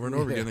same thing over and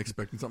over again,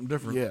 expecting something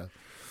different. Yeah.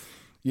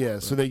 Yeah,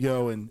 so they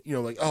go and,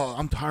 like, oh,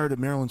 I'm tired of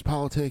Maryland's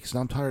politics, and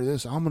I'm tired of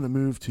this. I'm going to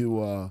move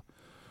to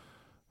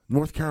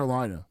North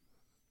Carolina.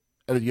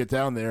 And then you get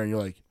down there, and you're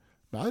like,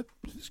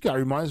 this guy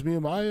reminds me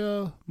of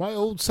my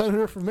old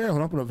senator from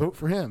Maryland. I'm going to vote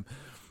for him.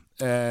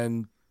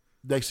 And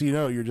next thing you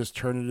know, you're just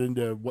turning it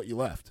into what you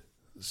left.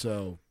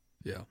 So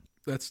yeah,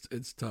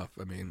 it's tough.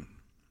 I mean,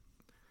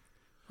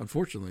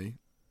 unfortunately,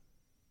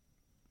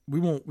 we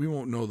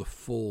won't know the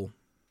full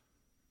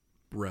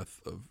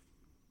breadth of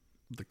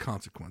the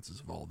consequences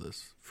of all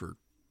this for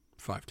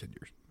 5-10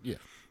 years. Yeah.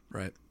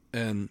 Right.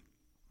 And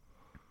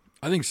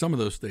I think some of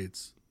those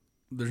states,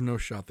 there's no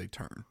shot they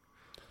turn.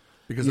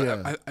 Because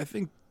I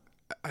think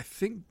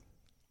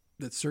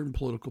that certain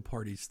political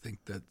parties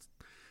think that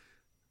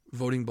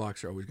voting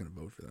blocks are always going to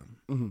vote for them.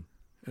 Mm-hmm.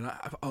 And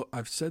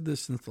I've said this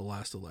since the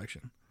last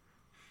election.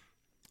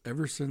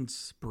 Ever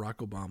since Barack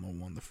Obama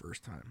won the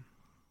first time,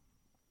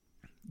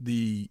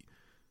 the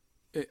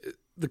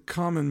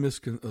common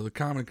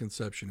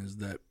conception is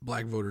that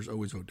black voters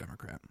always vote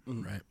Democrat,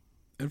 right?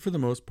 And for the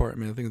most part, I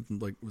mean, I think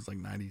it was like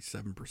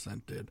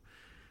 97% did.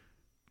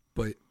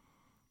 But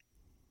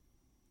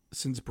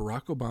since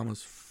Barack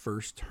Obama's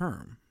first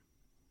term,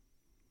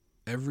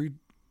 every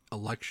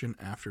election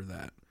after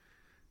that,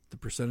 the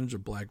percentage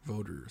of black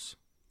voters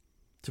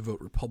to vote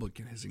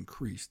Republican has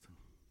increased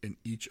in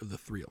each of the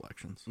 3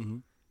 elections. Mm-hmm.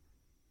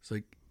 It's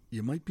like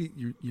you might be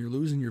you're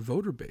losing your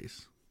voter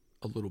base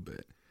a little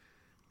bit,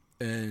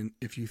 and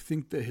if you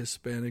think that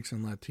Hispanics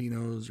and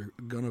Latinos are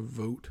gonna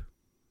vote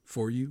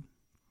for you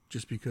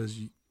just because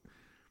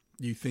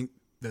you think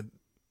that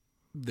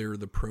they're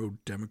the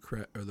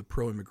pro-Democrat or the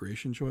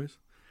pro-immigration choice,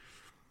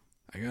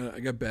 I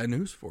got bad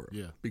news for them.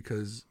 Yeah.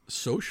 Because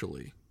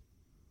socially,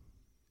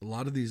 a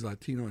lot of these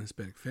Latino and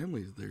Hispanic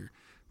families, they're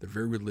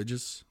very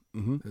religious.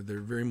 Mm-hmm.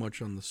 They're very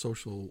much on the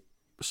social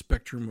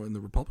spectrum in the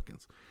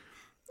Republicans.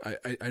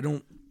 I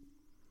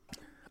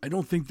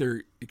don't think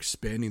they're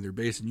expanding their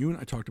base. And you and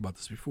I talked about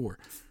this before.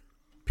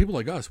 People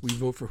like us, we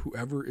vote for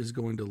whoever is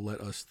going to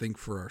let us think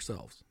for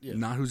ourselves,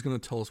 not who's going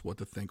to tell us what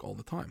to think all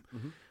the time.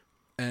 Mm-hmm.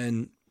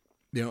 And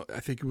I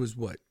think it was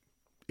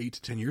 8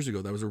 to 10 years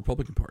ago, that was a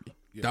Republican Party.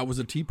 Yeah. That was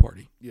a Tea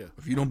Party. Yeah.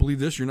 If you don't believe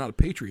this, you're not a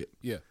patriot.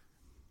 Yeah.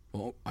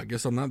 Well, I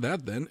guess I'm not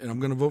that then, and I'm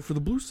going to vote for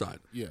the blue side.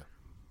 Yeah.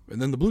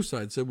 And then the blue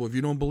side said, well, if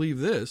you don't believe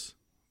this,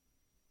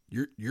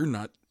 you're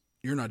not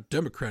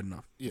Democrat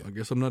enough. Yeah. I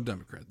guess I'm not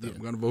Democrat then. Yeah.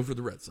 I'm going to vote for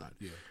the red side.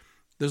 Yeah.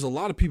 There's a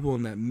lot of people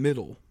in that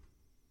middle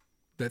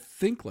that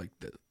think like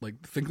that,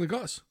 think like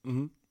us.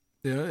 Mm-hmm.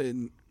 Yeah,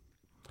 and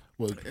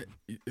well,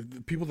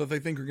 the people that they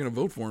think are going to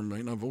vote for him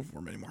might not vote for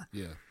him anymore.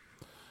 Yeah.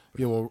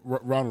 Yeah, well,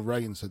 Ronald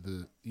Reagan said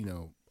that,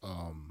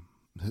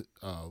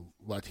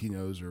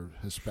 Latinos or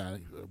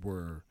Hispanic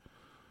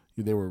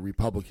they were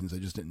Republicans. They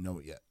just didn't know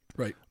it yet.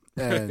 Right.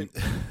 And,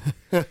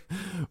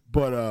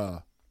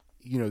 but,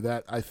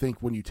 that I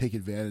think when you take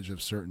advantage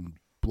of certain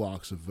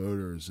blocks of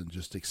voters and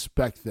just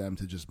expect them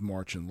to just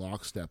march in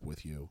lockstep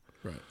with you,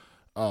 right.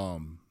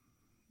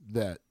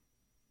 That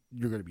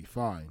you're going to be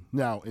fine.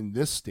 Now, in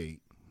this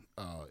state,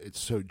 it's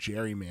so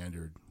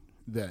gerrymandered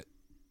that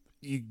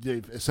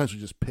they've essentially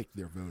just picked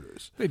their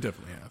voters. They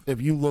definitely have.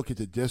 If you look at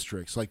the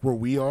districts, like where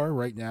we are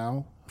right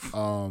now,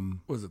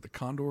 was it the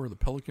condor or the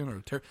pelican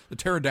or the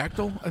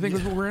pterodactyl? I think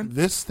is what we're in.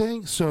 This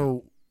thing.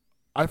 So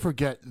I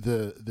forget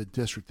the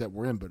district that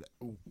we're in, but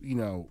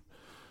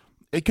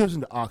it goes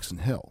into Oxon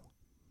Hill.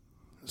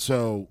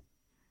 So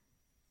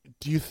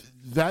do you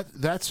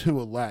that's who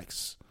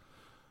elects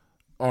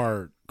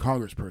our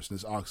congressperson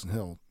is Oxon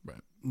Hill,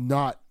 right?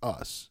 Not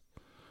us.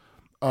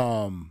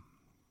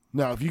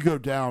 Now, if you go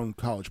down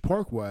College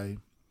Parkway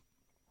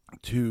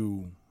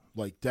to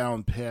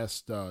down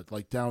past,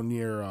 down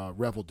near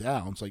Revel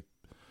Downs,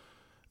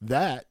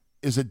 that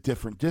is a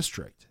different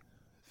district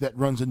that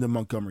runs into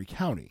Montgomery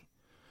County.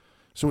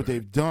 So what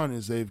they've done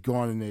is they've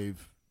gone and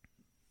they've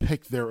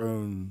picked their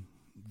own.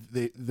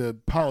 The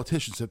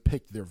politicians have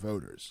picked their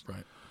voters.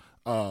 Right.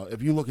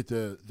 If you look at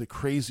the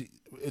crazy,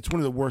 it's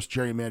one of the worst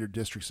gerrymandered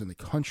districts in the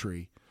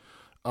country.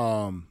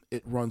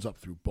 It runs up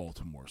through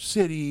Baltimore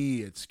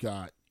City. It's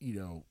got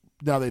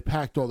now they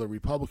packed all the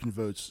Republican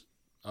votes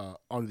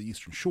onto the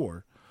Eastern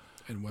Shore,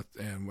 and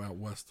out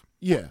west.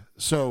 Yeah.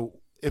 So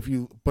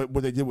but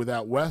what they did with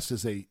out west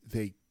is they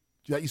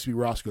that used to be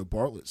Roscoe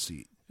Bartlett's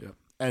seat. Yeah.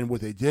 And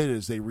what they did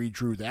is they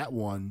redrew that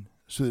one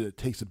so that it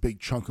takes a big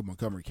chunk of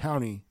Montgomery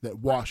County that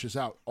washes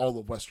out all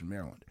of Western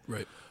Maryland.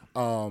 Right.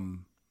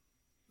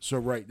 So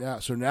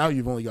now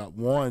you've only got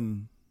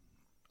one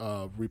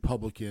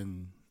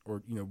Republican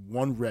or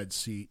one red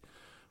seat,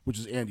 which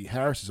is Andy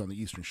Harris's on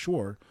the Eastern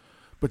Shore.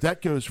 But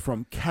that goes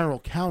from Carroll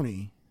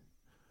County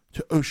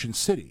to Ocean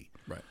City.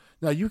 Right.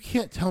 Now, you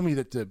can't tell me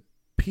that the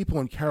people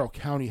in Carroll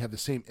County have the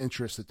same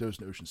interests that those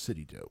in Ocean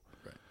City do.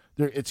 Right.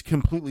 It's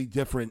completely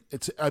different.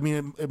 It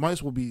might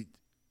as well be,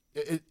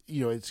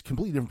 it's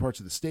completely different parts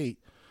of the state,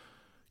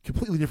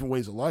 completely different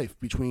ways of life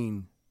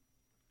between,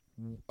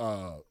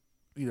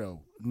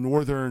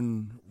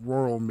 northern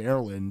rural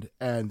Maryland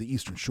and the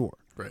Eastern Shore.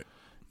 Right.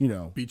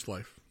 Beach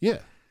life.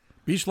 Yeah.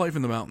 Beach life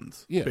in the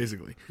mountains,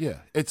 basically. Yeah,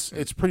 it's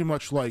pretty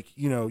much like,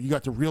 you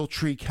got the Real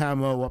Tree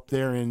camo up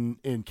there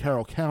in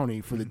Carroll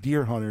County for the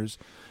deer hunters,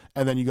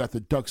 and then you got the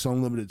Ducks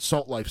Unlimited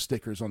Salt Life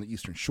stickers on the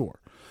Eastern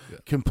Shore. Yeah.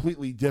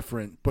 Completely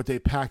different, but they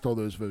packed all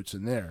those votes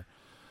in there.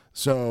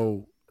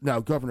 So now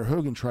Governor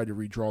Hogan tried to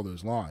redraw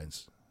those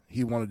lines.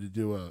 He wanted to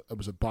do it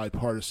was a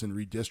bipartisan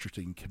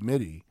redistricting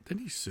committee.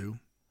 Didn't he sue?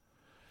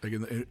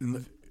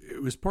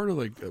 It was part of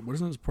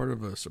wasn't it part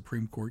of a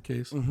Supreme Court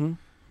case? Mm-hmm.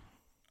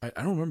 I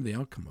don't remember the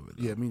outcome of it,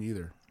 though. Yeah, me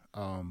neither.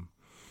 And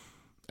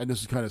this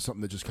is kind of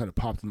something that just kind of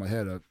popped in my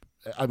head.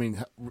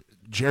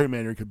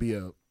 Gerrymandering could be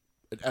an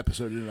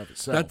episode in and of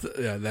itself.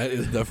 That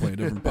is definitely a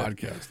different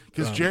podcast.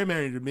 Because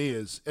gerrymandering to me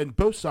is, and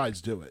both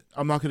sides do it.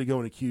 I'm not going to go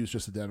and accuse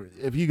just the Democrats.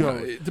 If you go,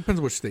 it depends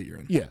on which state you're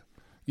in. Yeah.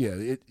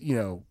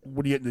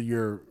 When you get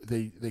into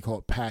they call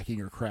it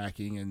packing or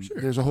cracking, and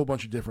there's a whole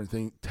bunch of different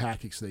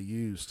tactics they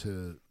use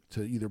to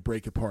either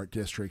break apart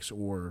districts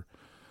or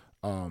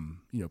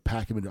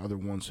pack them into other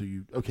ones. So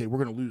we're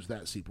going to lose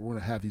that seat, but we're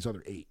going to have these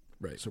other 8.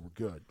 Right. So we're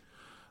good.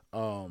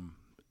 And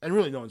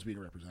really no one's being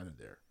represented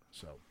there.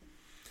 So.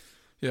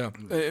 Yeah.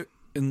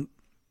 And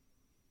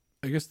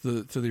I guess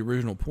to the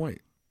original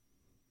point,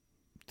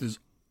 does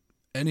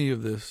any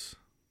of this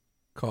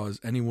cause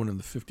anyone in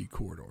the 50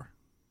 corridor?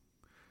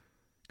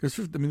 Because,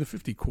 the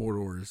 50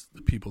 corridor is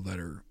the people that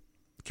are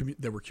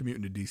that were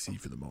commuting to D.C.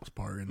 for the most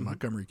part, in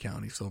Montgomery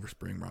County, Silver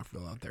Spring,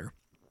 Rockville, out there,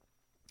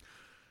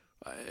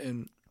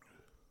 and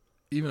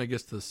even I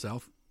guess to the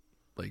south,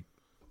 like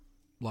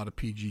a lot of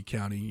PG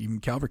County, even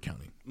Calvert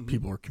County,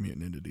 people are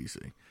commuting into D.C.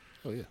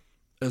 Oh yeah.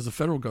 As the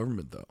federal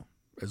government, though,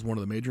 as one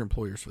of the major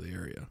employers for the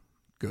area,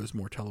 goes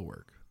more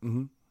telework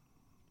and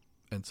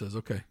says,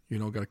 "Okay, you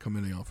don't got to come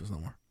in the office no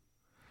more."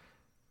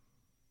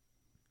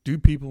 Do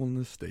people in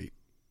this state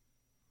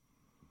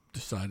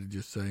decide to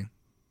just say,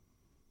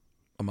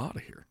 "I'm out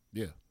of here"?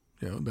 Yeah.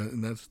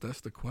 And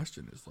that's the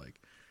question. Is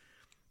like,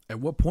 at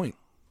what point,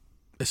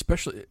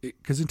 especially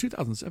because in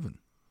 2007,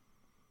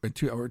 in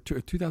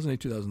 2008,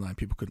 2009,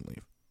 people couldn't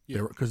leave.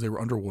 Yeah. Because they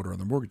were underwater on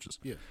their mortgages.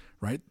 Yeah.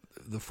 Right.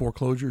 The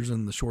foreclosures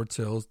and the short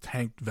sales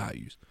tanked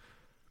values.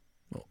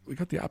 Well, we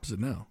got the opposite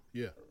now.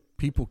 Yeah.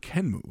 People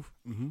can move,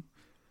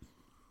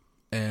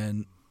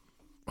 and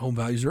home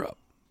values are up.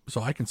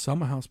 So I can sell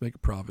my house, make a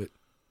profit,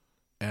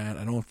 and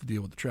I don't have to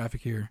deal with the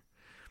traffic here.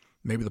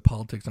 Maybe the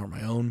politics aren't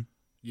my own.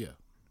 Yeah.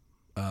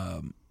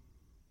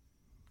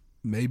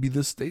 Maybe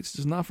this state's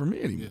just not for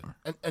me anymore.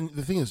 Yeah. And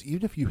the thing is,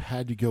 even if you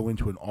had to go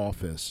into an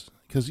office,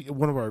 because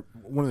one of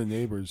the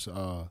neighbors,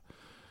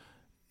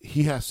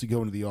 he has to go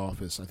into the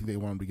office. I think they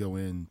want him to go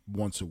in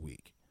once a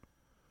week.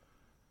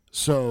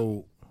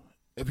 So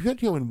if you had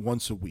to go in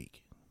once a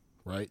week,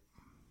 right?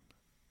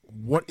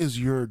 What is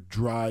your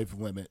drive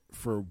limit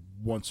for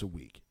once a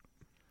week?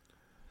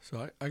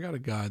 So I got a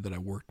guy that I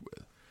worked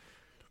with.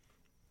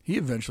 He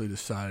eventually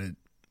decided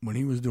when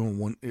he was doing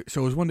one,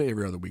 so it was one day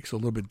every other week, so a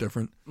little bit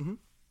different.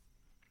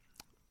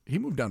 He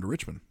moved down to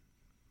Richmond.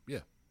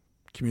 Yeah.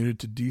 Commuted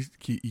to D.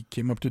 He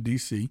came up to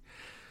D.C.,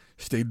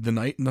 stayed the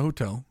night in the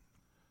hotel,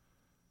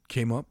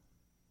 came up,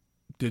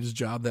 did his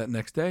job that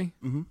next day,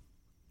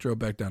 drove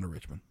back down to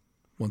Richmond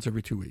once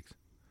every 2 weeks.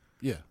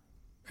 Yeah.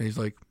 And he's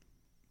like,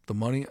 the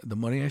money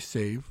I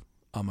save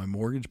on my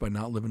mortgage by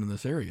not living in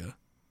this area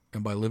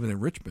and by living in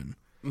Richmond,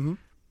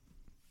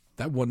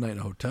 that one night in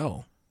a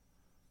hotel,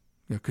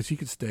 because he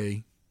could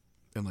stay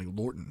in like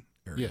Lorton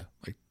area,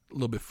 like a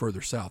little bit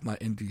further south,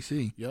 not in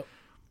D.C. Yep.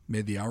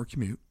 Made the hour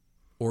commute,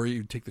 or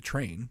you take the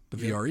train, the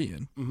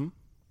VRE in,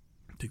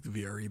 take the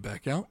VRE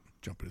back out,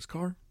 jump in his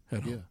car,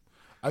 head home.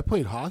 I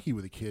played hockey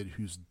with a kid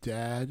whose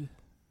dad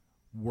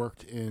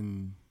worked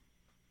in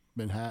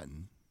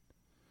Manhattan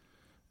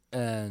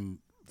and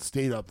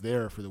stayed up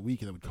there for the week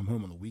and then would come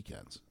home on the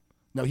weekends.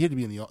 Now, he had to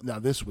be now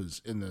this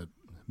was in the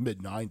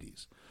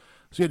mid-90s.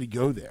 So he had to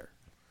go there.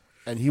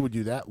 And he would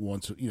do that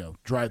once,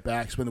 drive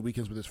back, spend the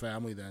weekends with his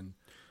family, then...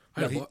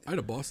 I had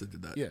a boss that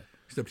did that. Yeah.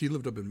 Except he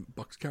lived up in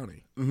Bucks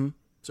County.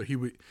 So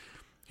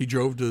he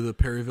drove to the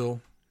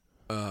Perryville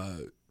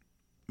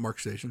MARC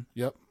station.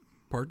 Yep.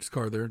 Parked his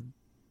car there.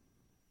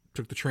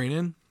 Took the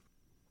train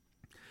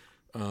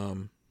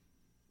in.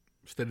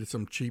 Stayed at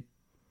some cheap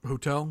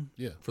hotel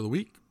for the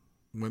week.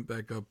 Went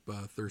back up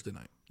Thursday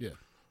night. Yeah.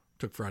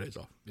 Took Fridays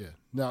off. Yeah.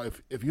 Now,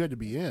 if you had to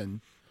be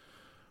in,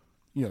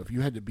 if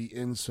you had to be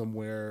in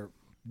somewhere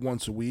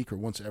once a week or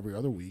once every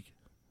other week,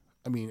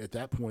 I mean, at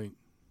that point,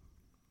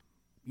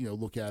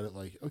 look at it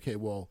like, okay,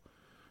 well,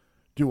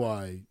 do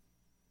I,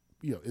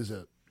 is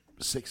a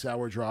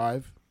 6-hour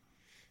drive,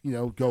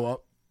 go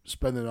up,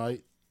 spend the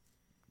night,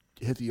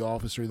 hit the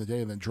office during the day,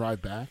 and then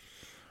drive back?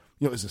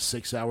 Is a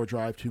 6-hour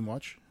drive too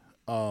much?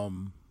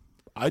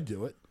 I'd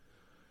do it.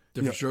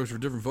 Different strokes for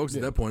different folks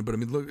at that point. But I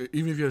mean, look,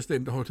 even if you had to stay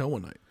in the hotel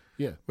one night,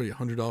 what are you,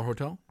 $100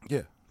 hotel?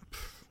 Yeah.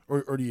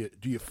 Or do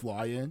you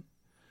fly in?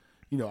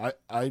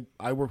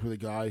 I worked with a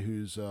guy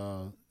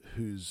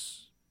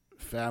whose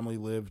family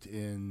lived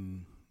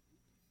in,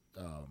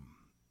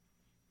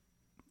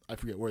 I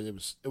forget where it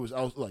was. It was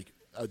like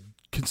a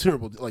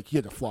considerable, like he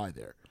had to fly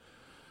there,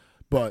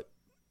 but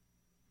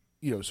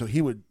so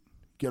he would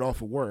get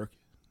off of work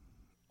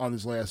on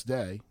his last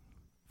day,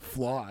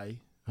 fly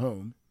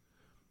home,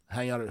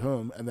 hang out at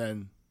home, and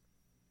then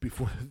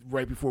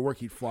right before work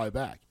he'd fly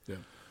back. Yeah.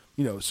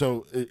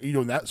 So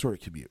in that sort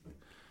of commute.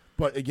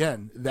 But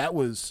again,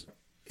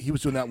 he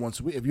was doing that once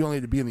a week. If you only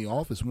had to be in the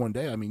office one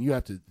day, I mean, you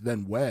have to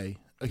then weigh,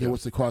 okay,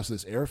 what's the cost of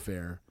this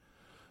airfare?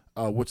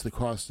 What's the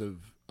cost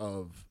of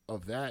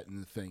that?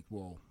 And think,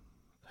 well,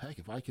 heck,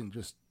 if I can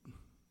just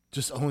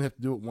only have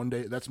to do it one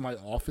day, that's my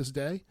office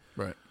day.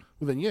 Right.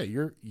 Well, then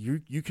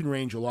you can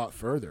range a lot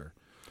further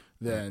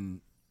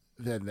than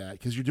that,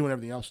 because you're doing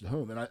everything else at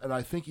home. And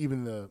I think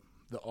even the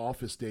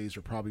office days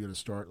are probably going to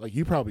start. Like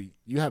you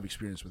have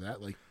experience with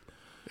that. Like,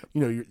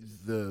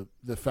 the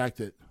fact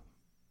that,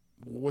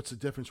 what's the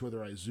difference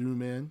whether I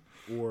Zoom in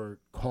or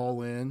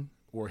call in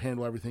or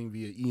handle everything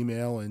via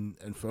email and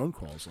phone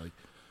calls? Like,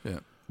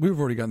 yeah, we've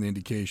already gotten the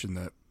indication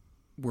that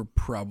we're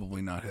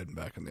probably not heading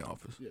back in the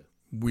office. Yeah.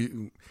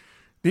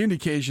 The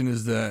indication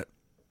is that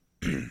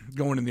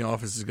going in the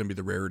office is going to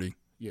be the rarity.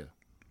 Yeah.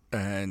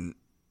 And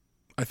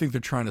I think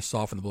they're trying to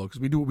soften the blow,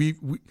 because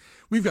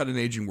we've got an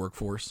aging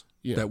workforce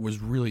that was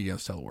really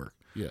against telework.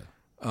 Yeah.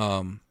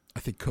 I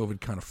think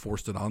COVID kind of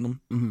forced it on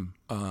them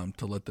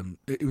to let them.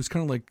 It was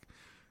kind of like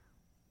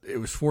it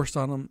was forced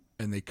on them,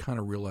 and they kind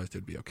of realized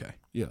it'd be okay.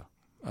 Yeah.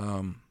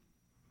 But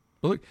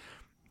look,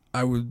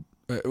 I would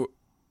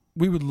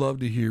we would love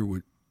to hear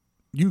what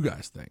you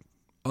guys think.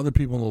 Other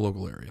people in the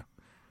local area.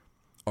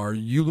 Are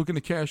you looking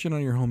to cash in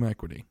on your home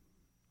equity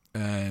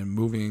and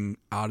moving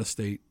out of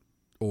state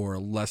or a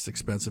less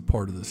expensive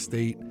part of the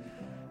state?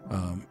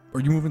 Are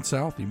you moving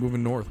south? Are you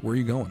moving north? Where are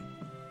you going?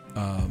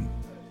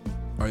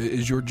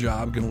 Is your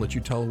job going to let you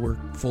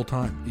telework full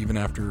time even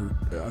after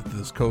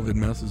this COVID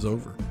mess is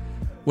over?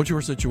 What's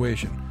your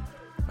situation?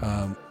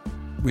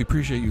 We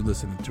appreciate you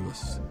listening to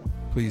us.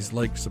 Please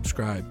like,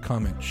 subscribe,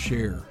 comment,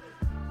 share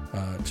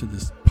to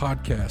this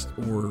podcast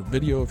or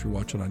video if you're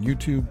watching on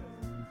YouTube.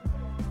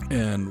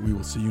 And we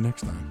will see you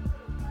next time.